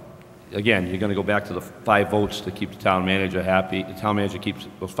 well, again, you're going to go back to the 5 votes to keep the town manager happy. The town manager keeps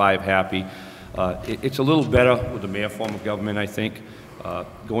those 5 happy. It's a little better with the mayor form of government, I think.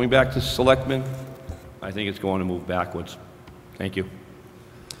 Going back to selectmen, I think it's going to move backwards. Thank you.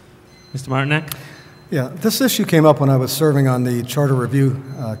 Mr. Martinek? Yeah, this issue came up when I was serving on the Charter Review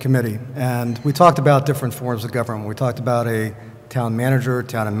Committee, and we talked about different forms of government. We talked about a town manager,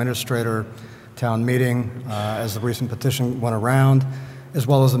 town administrator, town meeting, as the recent petition went around, as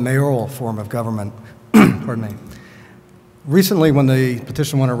well as a mayoral form of government. Pardon me. Recently, when the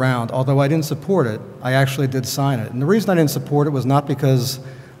petition went around, although I didn't support it, I actually did sign it. And the reason I didn't support it was not because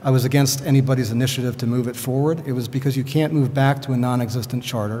I was against anybody's initiative to move it forward. It was because you can't move back to a non-existent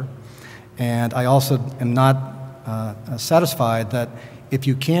charter. And I also am not satisfied that if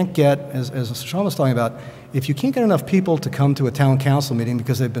you can't get, as Sean was talking about, if you can't get enough people to come to a town council meeting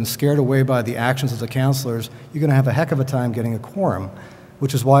because they've been scared away by the actions of the councilors, you're going to have a heck of a time getting a quorum,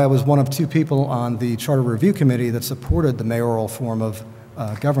 which is why I was one of 2 people on the Charter Review Committee that supported the mayoral form of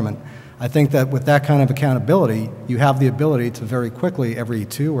government. I think that with that kind of accountability, you have the ability to very quickly, every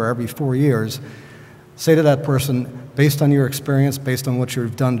 2 or every 4 years, say to that person, based on your experience, based on what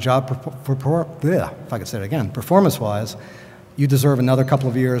you've done if I could say it again, performance-wise, you deserve another couple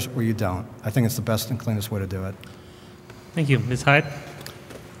of years or you don't. I think it's the best and cleanest way to do it. Thank you. Ms. Hyde?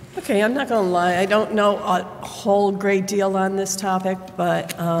 Okay, I'm not going to lie. I don't know a whole great deal on this topic,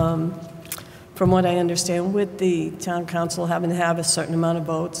 but from what I understand, with the town council having to have a certain amount of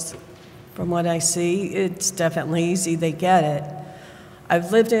votes, from what I see, it's definitely easy. They get it.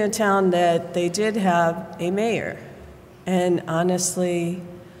 I've lived in a town that they did have a mayor, and honestly,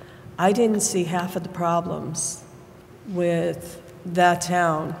 I didn't see half of the problems with that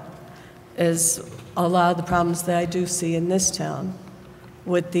town as a lot of the problems that I do see in this town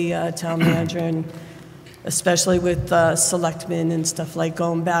with the town manager, and especially with selectmen and stuff like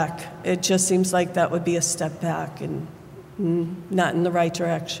going back. It just seems like that would be a step back and not in the right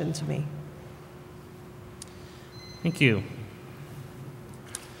direction to me. Thank you.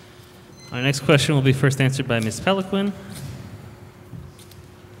 Our next question will be first answered by Ms. Peliquin.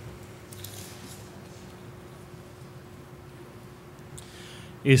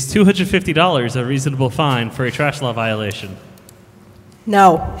 Is $250 a reasonable fine for a trash law violation?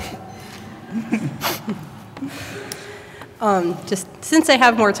 No. Just since I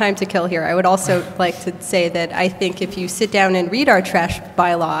have more time to kill here, I would also like to say that I think if you sit down and read our trash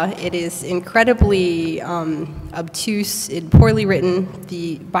bylaw, it is incredibly obtuse and poorly written.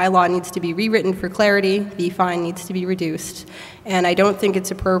 The bylaw needs to be rewritten for clarity. The fine needs to be reduced. And I don't think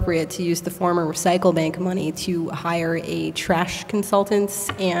it's appropriate to use the former recycle bank money to hire a trash consultant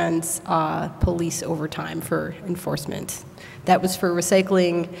and police overtime for enforcement. That was for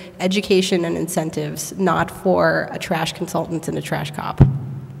recycling, education, and incentives, not for a trash consultant and a trash cop. Thank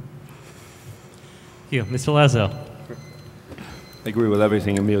you. Mr. Lazo. I agree with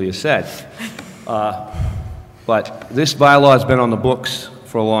everything Amelia said. But this bylaw has been on the books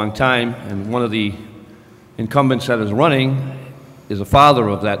for a long time, and one of the incumbents that is running is a father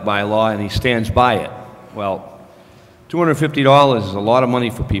of that bylaw, and he stands by it. Well, $250 is a lot of money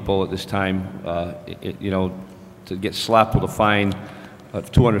for people at this time. You know, to get slapped with a fine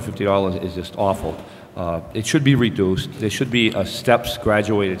of $250 is just awful. It should be reduced. There should be steps,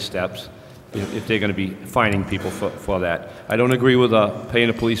 graduated steps, if they're going to be fining people for that. I don't agree with paying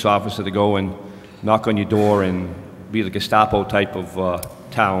a police officer to go and knock on your door and be the Gestapo type of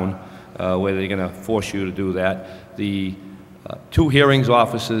town where they're going to force you to do that. The 2 hearings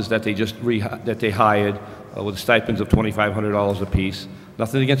officers that they hired with stipends of $2,500 apiece.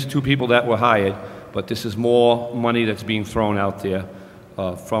 Nothing against the 2 people that were hired, but this is more money that's being thrown out there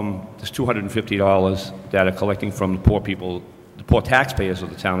from this $250 that are collecting from the poor people, the poor taxpayers of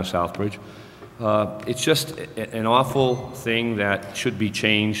the town of Southbridge. It's just an awful thing that should be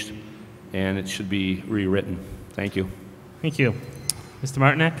changed, and it should be rewritten. Thank you. Thank you. Mr.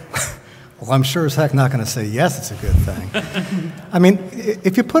 Martinek? Well, I'm sure as heck not going to say yes, it's a good thing. I mean,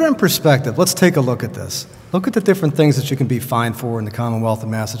 if you put it in perspective, let's take a look at this. Look at the different things that you can be fined for in the Commonwealth of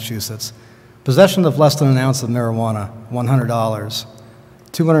Massachusetts. Possession of less than an ounce of marijuana, $100.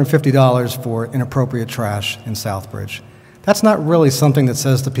 $250 for inappropriate trash in Southbridge. That's not really something that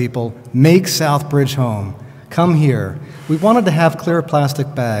says to people, make Southbridge home. Come here. We wanted to have clear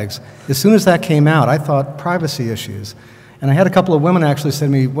plastic bags. As soon as that came out, I thought privacy issues. And I had a couple of women actually say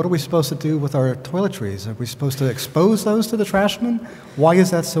to me, what are we supposed to do with our toiletries? Are we supposed to expose those to the trashmen? Why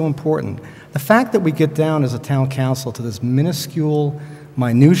is that so important? The fact that we get down as a town council to this minuscule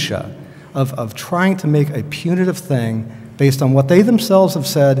minutia of trying to make a punitive thing based on what they themselves have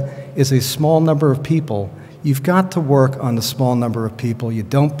said is a small number of people, you've got to work on the small number of people. You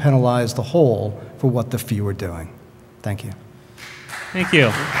don't penalize the whole for what the few are doing. Thank you. Thank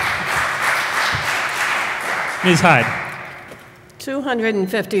you. Ms. Hyde.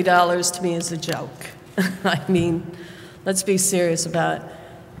 $250 to me is a joke. I mean, let's be serious about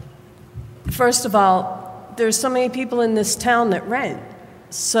it. First of all, there's so many people in this town that rent.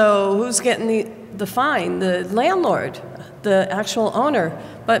 So who's getting the fine? The landlord, the actual owner.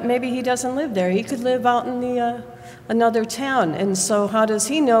 But maybe he doesn't live there. He could live out in another town. And so how does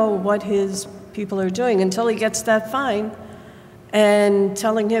he know what his people are doing until he gets that fine and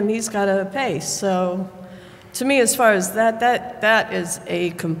telling him he's got to pay? So to me, as far as that is a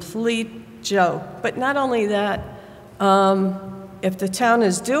complete joke. But not only that, if the town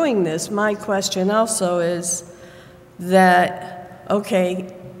is doing this, my question also is that,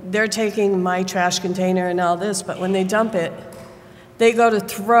 okay, they're taking my trash container and all this, but when they dump it, they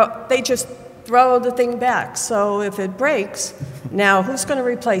just throw the thing back. So if it breaks, now who's going to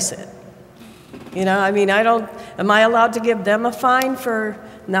replace it? You know, I mean, am I allowed to give them a fine for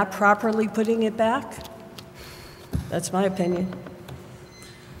not properly putting it back? That's my opinion.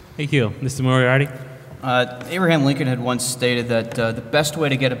 Thank you. Mr. Moriarty? Abraham Lincoln had once stated that the best way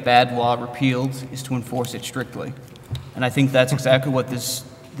to get a bad law repealed is to enforce it strictly. And I think that's exactly what this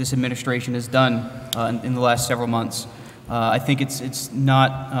administration has done in the last several months. I think it's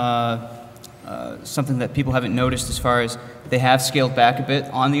not something that people haven't noticed as far as they have scaled back a bit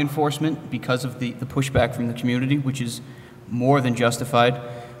on the enforcement because of the pushback from the community, which is more than justified.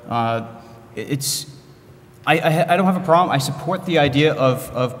 I don't have a problem. I support the idea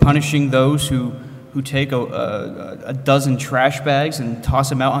of punishing those who take a dozen trash bags and toss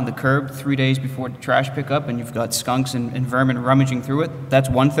them out on the curb 3 days before trash pickup, and you've got skunks and vermin rummaging through it. That's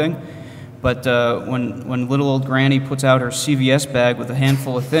one thing. But when little old granny puts out her CVS bag with a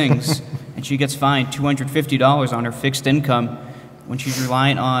handful of things and she gets fined $250 on her fixed income when she's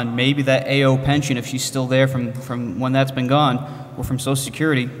relying on maybe that AO pension if she's still there from when that's been gone, or from Social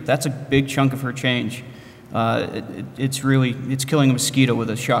Security, that's a big chunk of her change. It's killing a mosquito with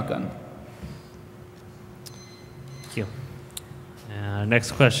a shotgun. Thank you.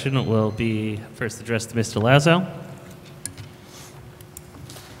 Next question will be first addressed to Mr. Lazo.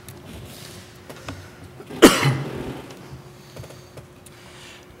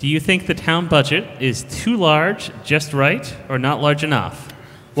 Do you think the town budget is too large, just right, or not large enough?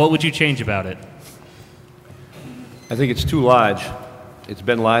 What would you change about it? I think it's too large. It's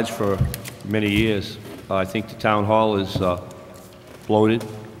been large for many years. I think the town hall is bloated.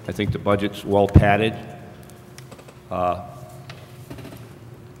 I think the budget's well padded. The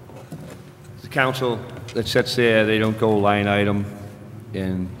council that sits there, they don't go line item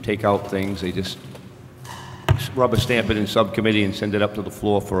and take out things. They just rubber stamp it in subcommittee and send it up to the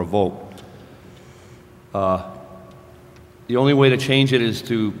floor for a vote. The only way to change it is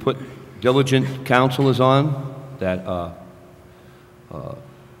to put diligent councilors on that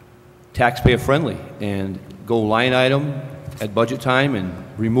taxpayer friendly and go line item at budget time and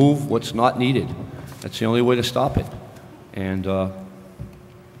remove what's not needed. That's the only way to stop it. And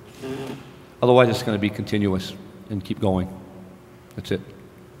Otherwise, it's going to be continuous and keep going. That's it.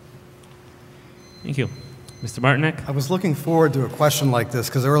 Thank you. Mr. Martinek? I was looking forward to a question like this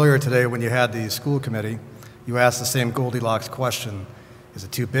because earlier today when you had the school committee, you asked the same Goldilocks question. Is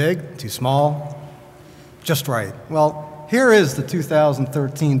it too big, too small, just right? Well, here is the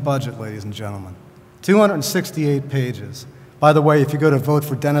 2013 budget, ladies and gentlemen. 268 pages. By the way, if you go to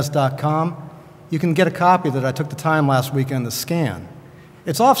votefordennis.com, you can get a copy that I took the time last weekend to scan.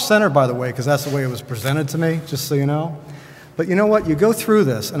 It's off-center, by the way, because that's the way it was presented to me, just so you know. But you know what? You go through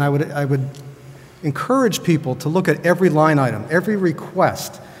this, and I would encourage people to look at every line item, every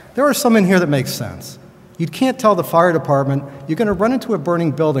request. There are some in here that make sense. You can't tell the fire department, you're going to run into a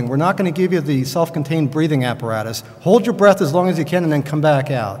burning building. We're not going to give you the self-contained breathing apparatus. Hold your breath as long as you can and then come back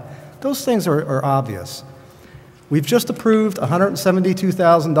out. Those things are obvious. We've just approved a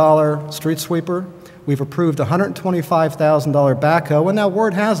 $172,000 street sweeper. We've approved a $125,000 backhoe, and now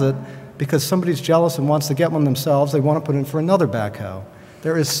word has it, because somebody's jealous and wants to get one themselves, they want to put in for another backhoe.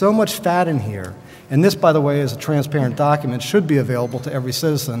 There is so much fat in here. And this, by the way, is a transparent document, should be available to every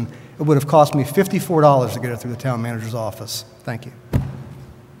citizen. It would have cost me $54 to get it through the town manager's office. Thank you. Thank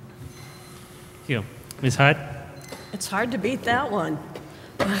you. Ms. Hyde? It's hard to beat that one.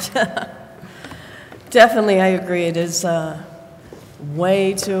 Definitely, I agree. It is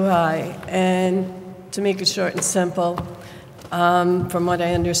way too high. And to make it short and simple, from what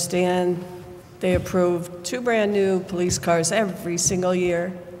I understand, they approve 2 brand new police cars every single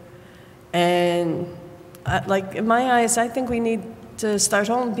year. And like in my eyes, I think we need to start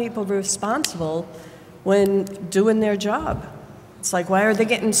holding people responsible when doing their job. It's like, why are they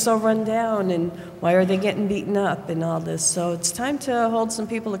getting so run down and why are they getting beaten up and all this? So it's time to hold some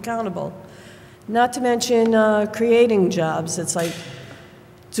people accountable. Not to mention creating jobs. It's like,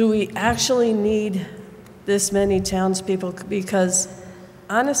 do we actually need this many townspeople? Because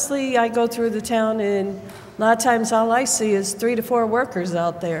honestly, I go through the town and a lot of times all I see is 3 to 4 workers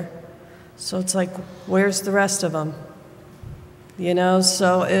out there. So it's like, where's the rest of them? You know,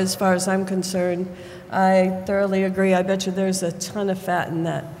 so as far as I'm concerned, I thoroughly agree. I bet you there's a ton of fat in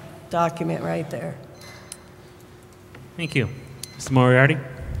that document right there. Thank you. Mr. Moriarty?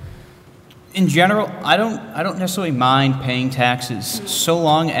 In general, I don't necessarily mind paying taxes so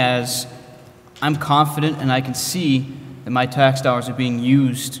long as I'm confident and I can see that my tax dollars are being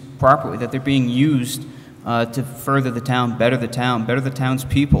used properly, that they're being used to further the town, better the town's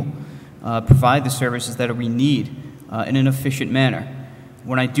people, provide the services that we need in an efficient manner.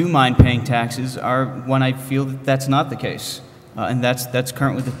 When I do mind paying taxes are when I feel that that's not the case, and that's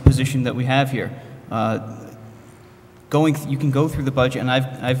currently the position that we have here. You can go through the budget, and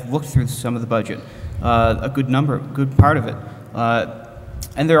I've looked through some of the budget, a good part of it,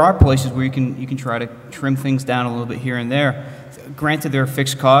 and there are places where you can try to trim things down a little bit here and there. Granted, there are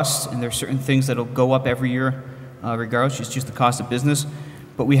fixed costs, and there are certain things that'll go up every year, regardless. It's just the cost of business.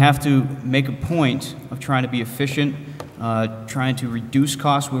 But we have to make a point of trying to be efficient, trying to reduce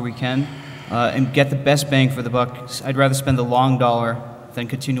costs where we can, and get the best bang for the buck. I'd rather spend the long dollar than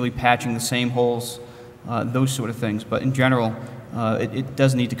continually patching the same holes, those sort of things. But in general, it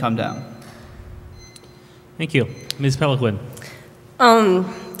does need to come down. Thank you. Ms. Peliquin?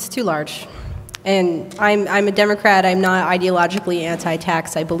 It's too large. And I'm a Democrat. I'm not ideologically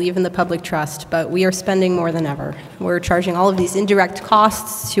anti-tax. I believe in the public trust, but we are spending more than ever. We're charging all of these indirect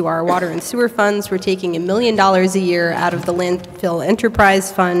costs to our water and sewer funds. We're taking $1 million a year out of the landfill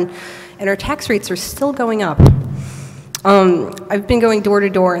enterprise fund, and our tax rates are still going up. I've been going door to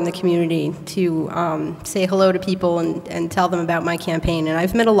door in the community to say hello to people and tell them about my campaign, and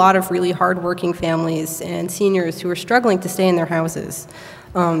I've met a lot of really hardworking families and seniors who are struggling to stay in their houses.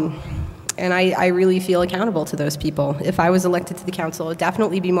 And I really feel accountable to those people. If I was elected to the council, it would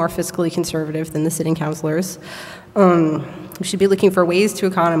definitely be more fiscally conservative than the sitting councilors. We should be looking for ways to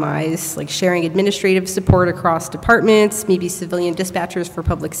economize, like sharing administrative support across departments, maybe civilian dispatchers for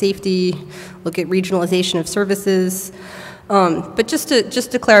public safety, look at regionalization of services. But just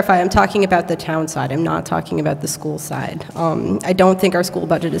to clarify, I'm talking about the town side. I'm not talking about the school side. I don't think our school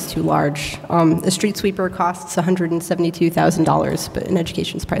budget is too large. A street sweeper costs $172,000, but an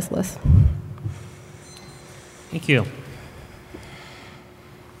education is priceless. Thank you.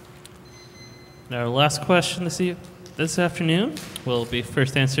 Our last question this afternoon will be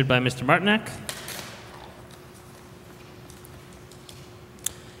first answered by Mr. Martinek.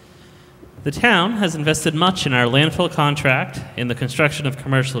 The town has invested much in our landfill contract, in the construction of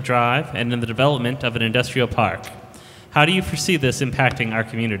Commercial Drive, and in the development of an industrial park. How do you foresee this impacting our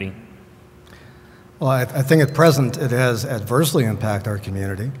community? Well, I think at present it has adversely impacted our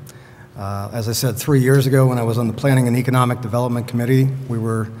community. As I said, 3 years ago when I was on the Planning and Economic Development Committee, we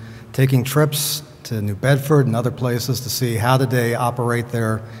were taking trips to New Bedford and other places to see how did they operate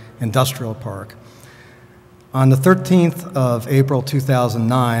their industrial park. On the 13th of April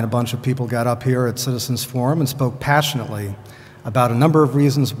 2009, a bunch of people got up here at Citizens Forum and spoke passionately about a number of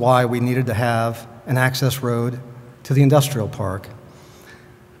reasons why we needed to have an access road to the industrial park.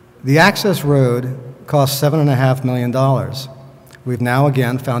 The access road cost $7.5 million. We've now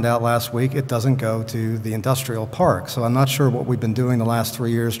again found out last week it doesn't go to the industrial park, so I'm not sure what we've been doing the last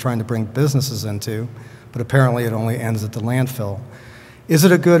 3 years trying to bring businesses into, but apparently it only ends at the landfill. Is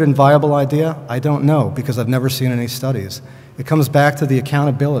it a good and viable idea? I don't know, because I've never seen any studies. It comes back to the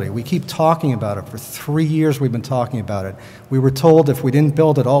accountability. We keep talking about it. For 3 years we've been talking about it. We were told if we didn't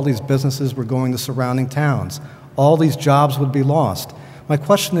build it, all these businesses were going to surrounding towns. All these jobs would be lost. My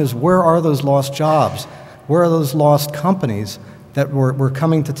question is, where are those lost jobs? Where are those lost companies that were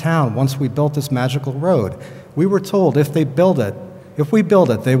coming to town once we built this magical road? We were told if we build it,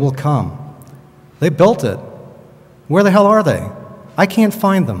 they will come. They built it. Where the hell are they? I can't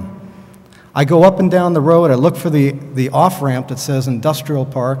find them. I go up and down the road, I look for the off-ramp that says industrial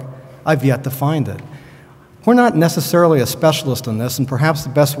park. I've yet to find it. We're not necessarily a specialist in this, and perhaps the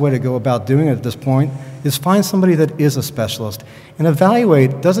best way to go about doing it at this point is find somebody that is a specialist and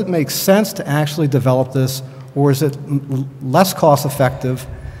evaluate, does it make sense to actually develop this, or is it less cost-effective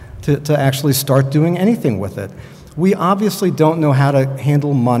to actually start doing anything with it? We obviously don't know how to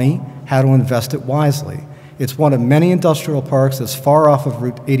handle money, how to invest it wisely. It's one of many industrial parks that's far off of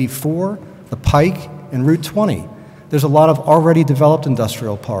Route 84, the Pike, and Route 20. There's a lot of already developed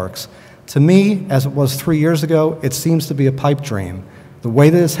industrial parks. To me, as it was 3 years ago, it seems to be a pipe dream. The way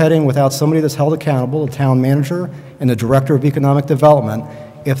that it's heading without somebody that's held accountable, the town manager and the director of economic development,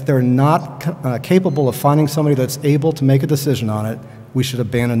 if they're not capable of finding somebody that's able to make a decision on it, we should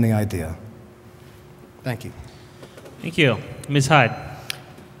abandon the idea. Thank you. Thank you. Ms. Hyde.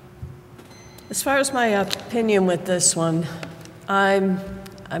 As far as my opinion with this one, I'm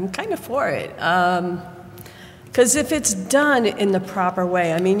kind of for it. Because if it's done in the proper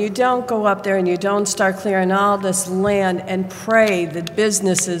way, I mean, you don't go up there and you don't start clearing all this land and pray that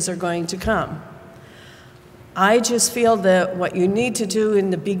businesses are going to come. I just feel that what you need to do in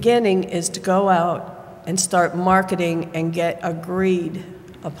the beginning is to go out and start marketing and get agreed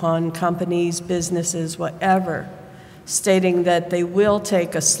upon companies, businesses, whatever, stating that they will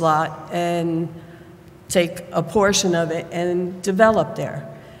take a slot and take a portion of it and develop there.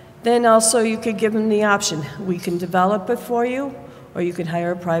 Then also you could give them the option. We can develop it for you, or you can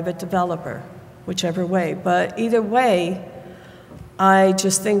hire a private developer, whichever way. But either way, I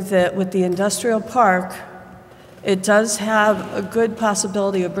just think that with the industrial park, it does have a good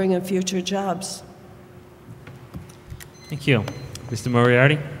possibility of bringing future jobs. Thank you. Mr.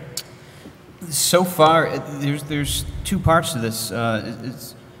 Moriarty? So far, there's two parts to this.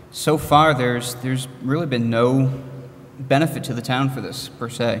 So far, there's really been no benefit to the town for this, per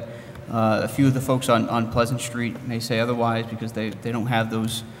se. A few of the folks on Pleasant Street may say otherwise because they don't have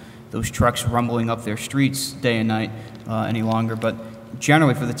those trucks rumbling up their streets day and night any longer. But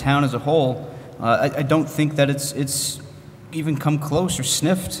generally, for the town as a whole, I don't think that it's even come close or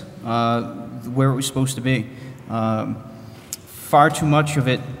sniffed where it was supposed to be. Far too much of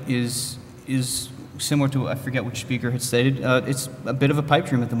it is similar to, I forget which speaker had stated, it's a bit of a pipe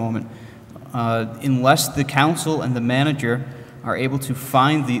dream at the moment. Unless the council and the manager are able to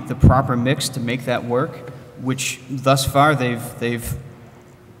find the proper mix to make that work, which thus far they've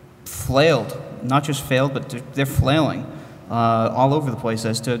flailed, not just failed, but they're flailing all over the place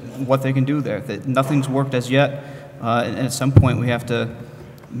as to what they can do there. Nothing's worked as yet, and at some point we have to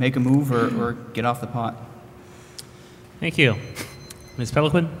make a move or get off the pot. Thank you. Ms.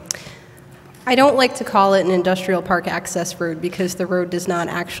 Peliquin? I don't like to call it an industrial park access road because the road does not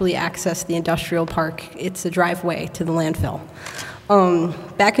actually access the industrial park. It's a driveway to the landfill.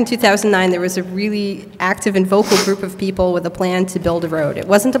 Back in 2009, there was a really active and vocal group of people with a plan to build a road. It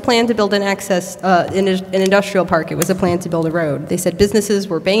wasn't a plan to build an industrial park. It was a plan to build a road. They said businesses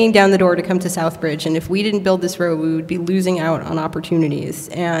were banging down the door to come to Southbridge, and if we didn't build this road, we would be losing out on opportunities.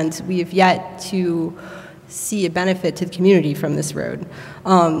 And we have yet to see a benefit to the community from this road.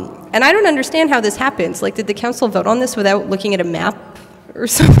 And I don't understand how this happens. Like, did the council vote on this without looking at a map or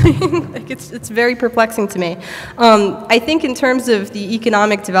something? Like, it's very perplexing to me. I think in terms of the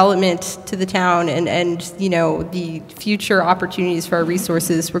economic development to the town and you know, the future opportunities for our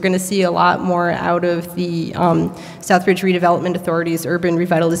resources, we're going to see a lot more out of the Southbridge Redevelopment Authority's urban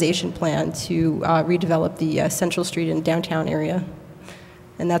revitalization plan to redevelop the Central Street and downtown area.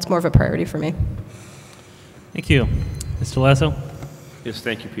 And that's more of a priority for me. Thank you. Mr. Lasso? Yes,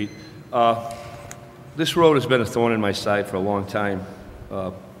 thank you, Pete. This road has been a thorn in my side for a long time.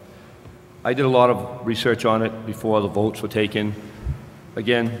 I did a lot of research on it before the votes were taken.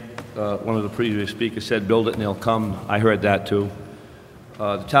 Again, one of the previous speakers said, build it and they'll come. I heard that too.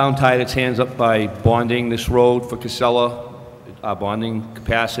 The town tied its hands up by bonding this road for Casella. Our bonding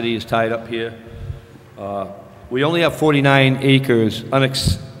capacity is tied up here. We only have 49 acres.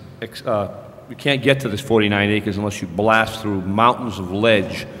 We can't get to this 49 acres unless you blast through mountains of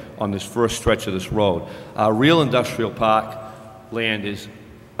ledge on this first stretch of this road. Our real industrial park land is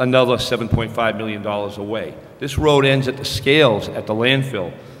another $7.5 million away. This road ends at the scales at the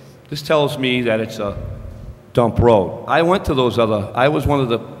landfill. This tells me that it's a dump road. I was one of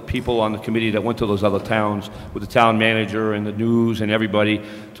the people on the committee that went to those other towns with the town manager and the news and everybody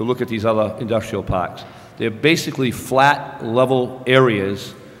to look at these other industrial parks. They're basically flat, level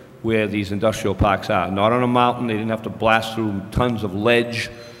areas where these industrial parks are. Not on a mountain. They didn't have to blast through tons of ledge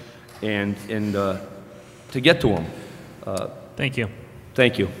and to get to them. Thank you.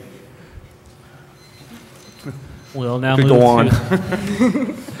 Thank you. We'll now move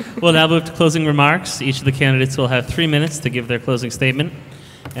We'll now move to closing remarks. Each of the candidates will have 3 minutes to give their closing statement,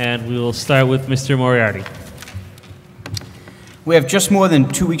 and we will start with Mr. Moriarty. We have just more than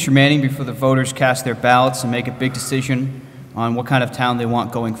 2 weeks remaining before the voters cast their ballots and make a big decision on what kind of town they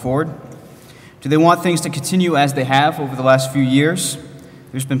want going forward. Do they want things to continue as they have over the last few years?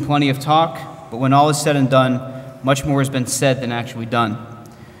 There's been plenty of talk, but when all is said and done, much more has been said than actually done.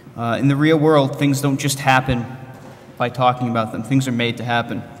 In the real world, things don't just happen by talking about them. Things are made to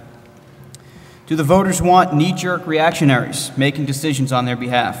happen. Do the voters want knee-jerk reactionaries making decisions on their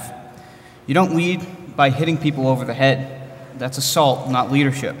behalf? You don't lead by hitting people over the head. That's assault, not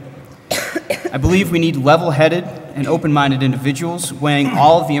leadership. I believe we need level-headed and open-minded individuals weighing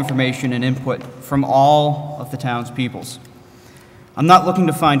all of the information and input from all of the town's peoples. I'm not looking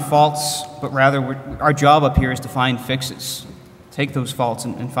to find faults, but rather our job up here is to find fixes. Take those faults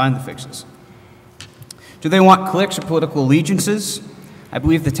and find the fixes. Do they want cliques or political allegiances? I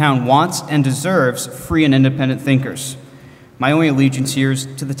believe the town wants and deserves free and independent thinkers. My only allegiance here is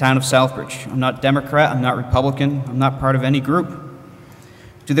to the town of Southbridge. I'm not Democrat, I'm not Republican, I'm not part of any group.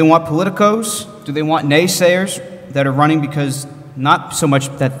 Do they want politicos? Do they want naysayers that are running because not so much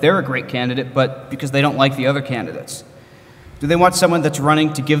that they're a great candidate, but because they don't like the other candidates? Do they want someone that's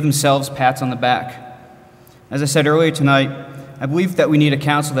running to give themselves pats on the back? As I said earlier tonight, I believe that we need a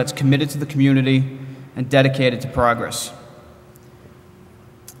council that's committed to the community and dedicated to progress.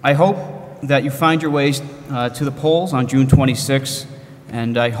 I hope that you find your ways to the polls on June 26th,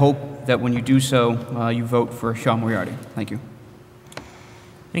 and I hope that when you do so, you vote for Sean Moriarty. Thank you.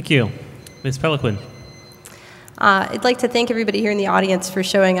 Thank you. Ms. Peliquin. I'd like to thank everybody here in the audience for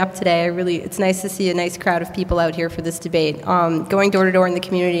showing up today. It's nice to see a nice crowd of people out here for this debate. Going door to door in the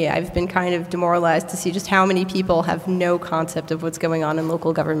community, I've been kind of demoralized to see just how many people have no concept of what's going on in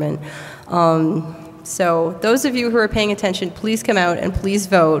local government. So those of you who are paying attention, please come out and please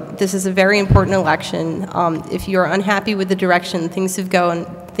vote. This is a very important election. If you're unhappy with the direction things have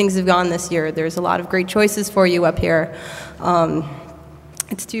gone this year, there's a lot of great choices for you up here.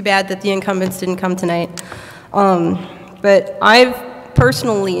 It's too bad that the incumbents didn't come tonight. But I've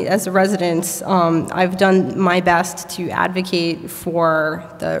personally, as a resident, I've done my best to advocate for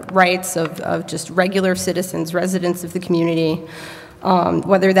the rights of just regular citizens, residents of the community,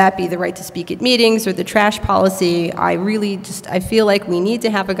 whether that be the right to speak at meetings or the trash policy. I feel like we need to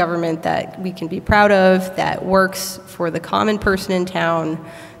have a government that we can be proud of, that works for the common person in town,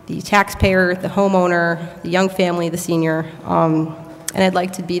 the taxpayer, the homeowner, the young family, the senior, and I'd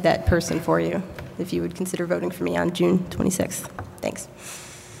like to be that person for you, if you would consider voting for me on June 26th. Thanks.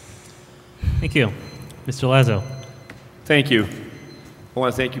 Thank you. Mr. Lazo. Thank you. I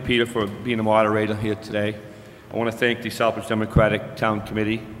want to thank you, Peter, for being the moderator here today. I want to thank the Southbridge Democratic Town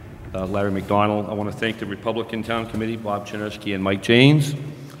Committee, Larry McDonald. I want to thank the Republican Town Committee, Bob Chinersky and Mike Janes.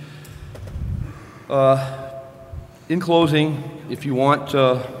 In closing, if you want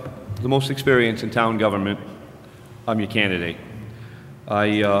the most experience in town government, I'm your candidate.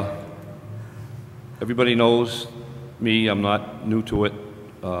 Everybody knows me. I'm not new to it.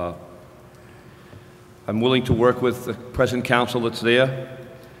 I'm willing to work with the present council that's there.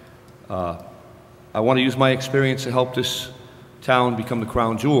 I want to use my experience to help this town become the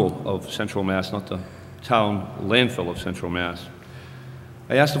crown jewel of Central Mass, not the town landfill of Central Mass.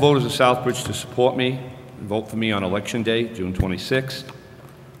 I ask the voters of Southbridge to support me and vote for me on Election Day, June 26th.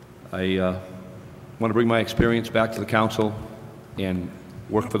 I want to bring my experience back to the council and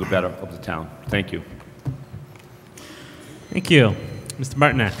work for the better of the town. Thank you. Thank you. Mr.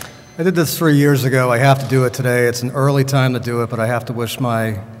 Martinek. I did this 3 years ago. I have to do it today. It's an early time to do it, but I have to wish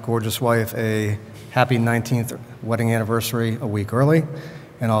my gorgeous wife a happy 19th wedding anniversary a week early.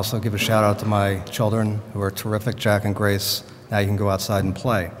 and also give a shout out to my children who are terrific, Jack and Grace. Now you can go outside and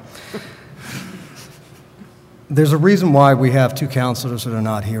play. There's a reason why we have two counselors that are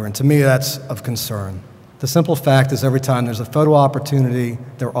not here, and to me that's of concern. The simple fact is every time there's a photo opportunity,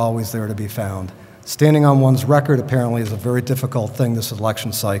 they're always there to be found. Standing on one's record apparently is a very difficult thing this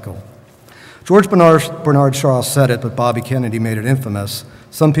election cycle. George Bernard Shaw said it, but Bobby Kennedy made it infamous.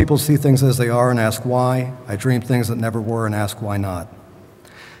 Some people see things as they are and ask why. I dream things that never were and ask why not.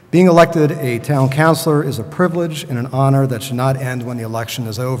 Being elected a town councilor is a privilege and an honor that should not end when the election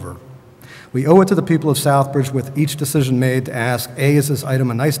is over. We owe it to the people of Southbridge with each decision made to ask, A, is this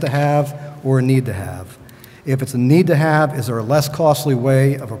item a nice to have or a need to have? If it's a need to have, is there a less costly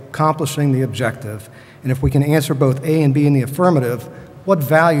way of accomplishing the objective? And if we can answer both A and B in the affirmative, what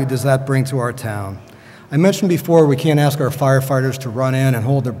value does that bring to our town? I mentioned before we can't ask our firefighters to run in and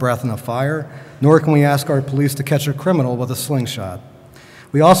hold their breath in a fire, nor can we ask our police to catch a criminal with a slingshot.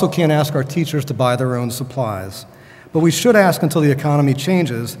 We also can't ask our teachers to buy their own supplies. But we should ask until the economy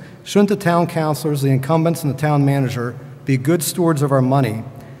changes, shouldn't the town councilors, the incumbents, and the town manager be good stewards of our money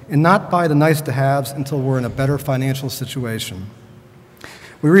and not buy the nice-to-haves until we're in a better financial situation?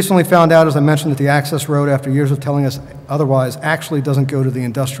 We recently found out, as I mentioned, that the access road, after years of telling us otherwise, actually doesn't go to the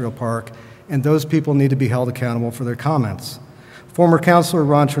industrial park, and those people need to be held accountable for their comments. Former Councilor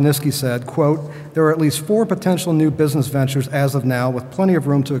Ron Chernisky said, quote, there are at least 4 potential new business ventures as of now with plenty of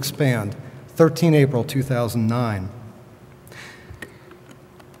room to expand, 13 April 2009.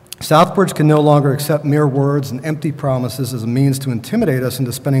 Southbridge can no longer accept mere words and empty promises as a means to intimidate us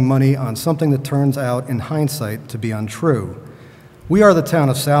into spending money on something that turns out, in hindsight, to be untrue. We are the town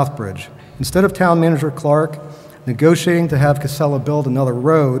of Southbridge. Instead of Town Manager Clark negotiating to have Casella build another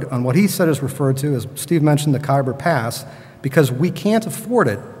road on what he said is referred to, as Steve mentioned, the Khyber Pass, because we can't afford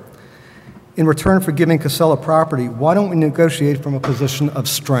it, in return for giving Casella property, why don't we negotiate from a position of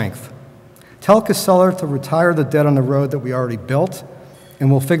strength? Tell Casella to retire the debt on the road that we already built, and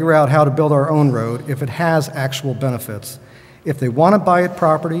we'll figure out how to build our own road if it has actual benefits. If they want to buy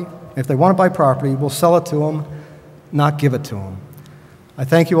property, we'll sell it to them, not give it to them. I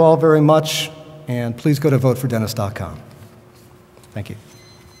thank you all very much, and please go to votefordennis.com. Thank you.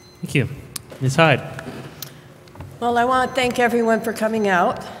 Thank you. Ms. Hyde. Well, I want to thank everyone for coming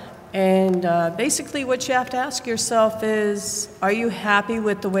out. And basically what you have to ask yourself is, are you happy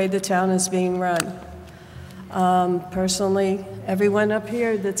with the way the town is being run? Personally, everyone up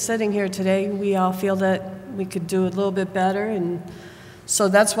here that's sitting here today, we all feel that we could do a little bit better, and so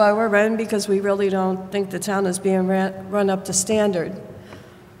that's why we're running, because we really don't think the town is being run up to standard.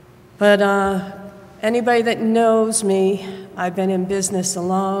 But anybody that knows me, I've been in business a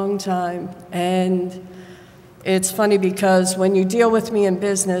long time, and it's funny because when you deal with me in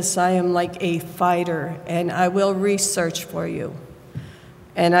business, I am like a fighter, and I will research for you.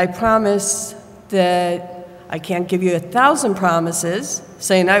 And I promise that I can't give you 1,000 promises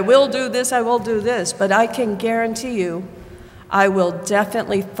saying I will do this, but I can guarantee you I will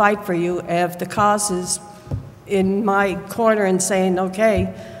definitely fight for you if the cause is in my corner and saying,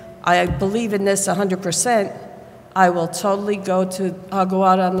 okay, I believe in this 100%, I will totally I'll go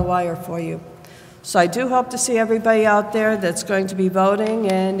out on the wire for you. So I do hope to see everybody out there that's going to be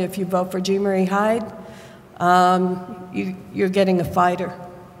voting, and if you vote for Jean Marie Hyde, you're getting a fighter.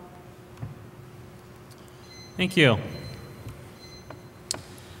 Thank you.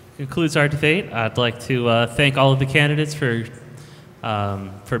 Concludes our debate. I'd like to thank all of the candidates for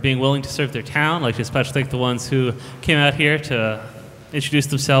being willing to serve their town. I'd like to especially thank the ones who came out here to introduce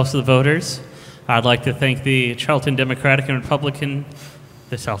themselves to the voters. I'd like to thank the Charlton Democratic and Republican,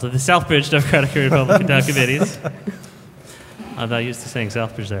 the Southbridge Democratic and Republican town committees. I'm not used to saying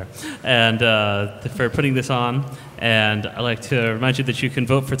Southbridge there. And for putting this on. And I'd like to remind you that you can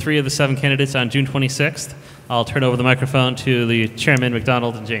vote for 3 of the 7 candidates on June 26th. I'll turn over the microphone to the Chairman,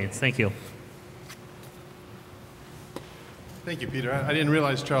 McDonald and Janes. Thank you. Thank you, Peter. I didn't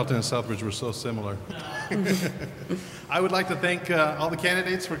realize Charlton and Southbridge were so similar. I would like to thank all the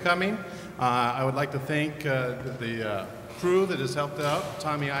candidates for coming. I would like to thank the crew that has helped out,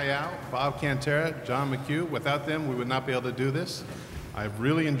 Tommy Ayau, Bob Cantera, John McHugh. Without them, we would not be able to do this. I've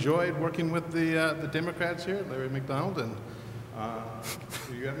really enjoyed working with the Democrats here, Larry McDonald, and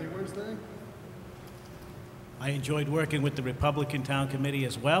do you have any words, Larry? I enjoyed working with the Republican Town Committee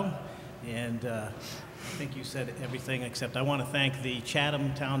as well, and I think you said everything except I want to thank the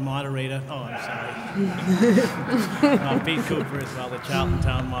Chatham Town Moderator. Oh, I'm sorry. Pete Cooper as well, the Charlton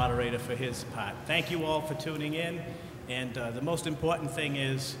Town Moderator, for his part. Thank you all for tuning in, and the most important thing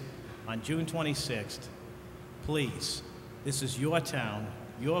is, on June 26th, please, this is your town,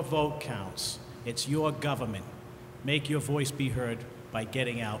 your vote counts, it's your government. Make your voice be heard by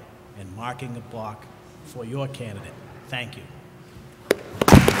getting out and marking a block for your candidate. Thank you.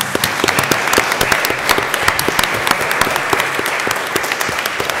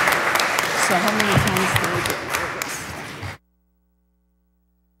 So how many times do we do this?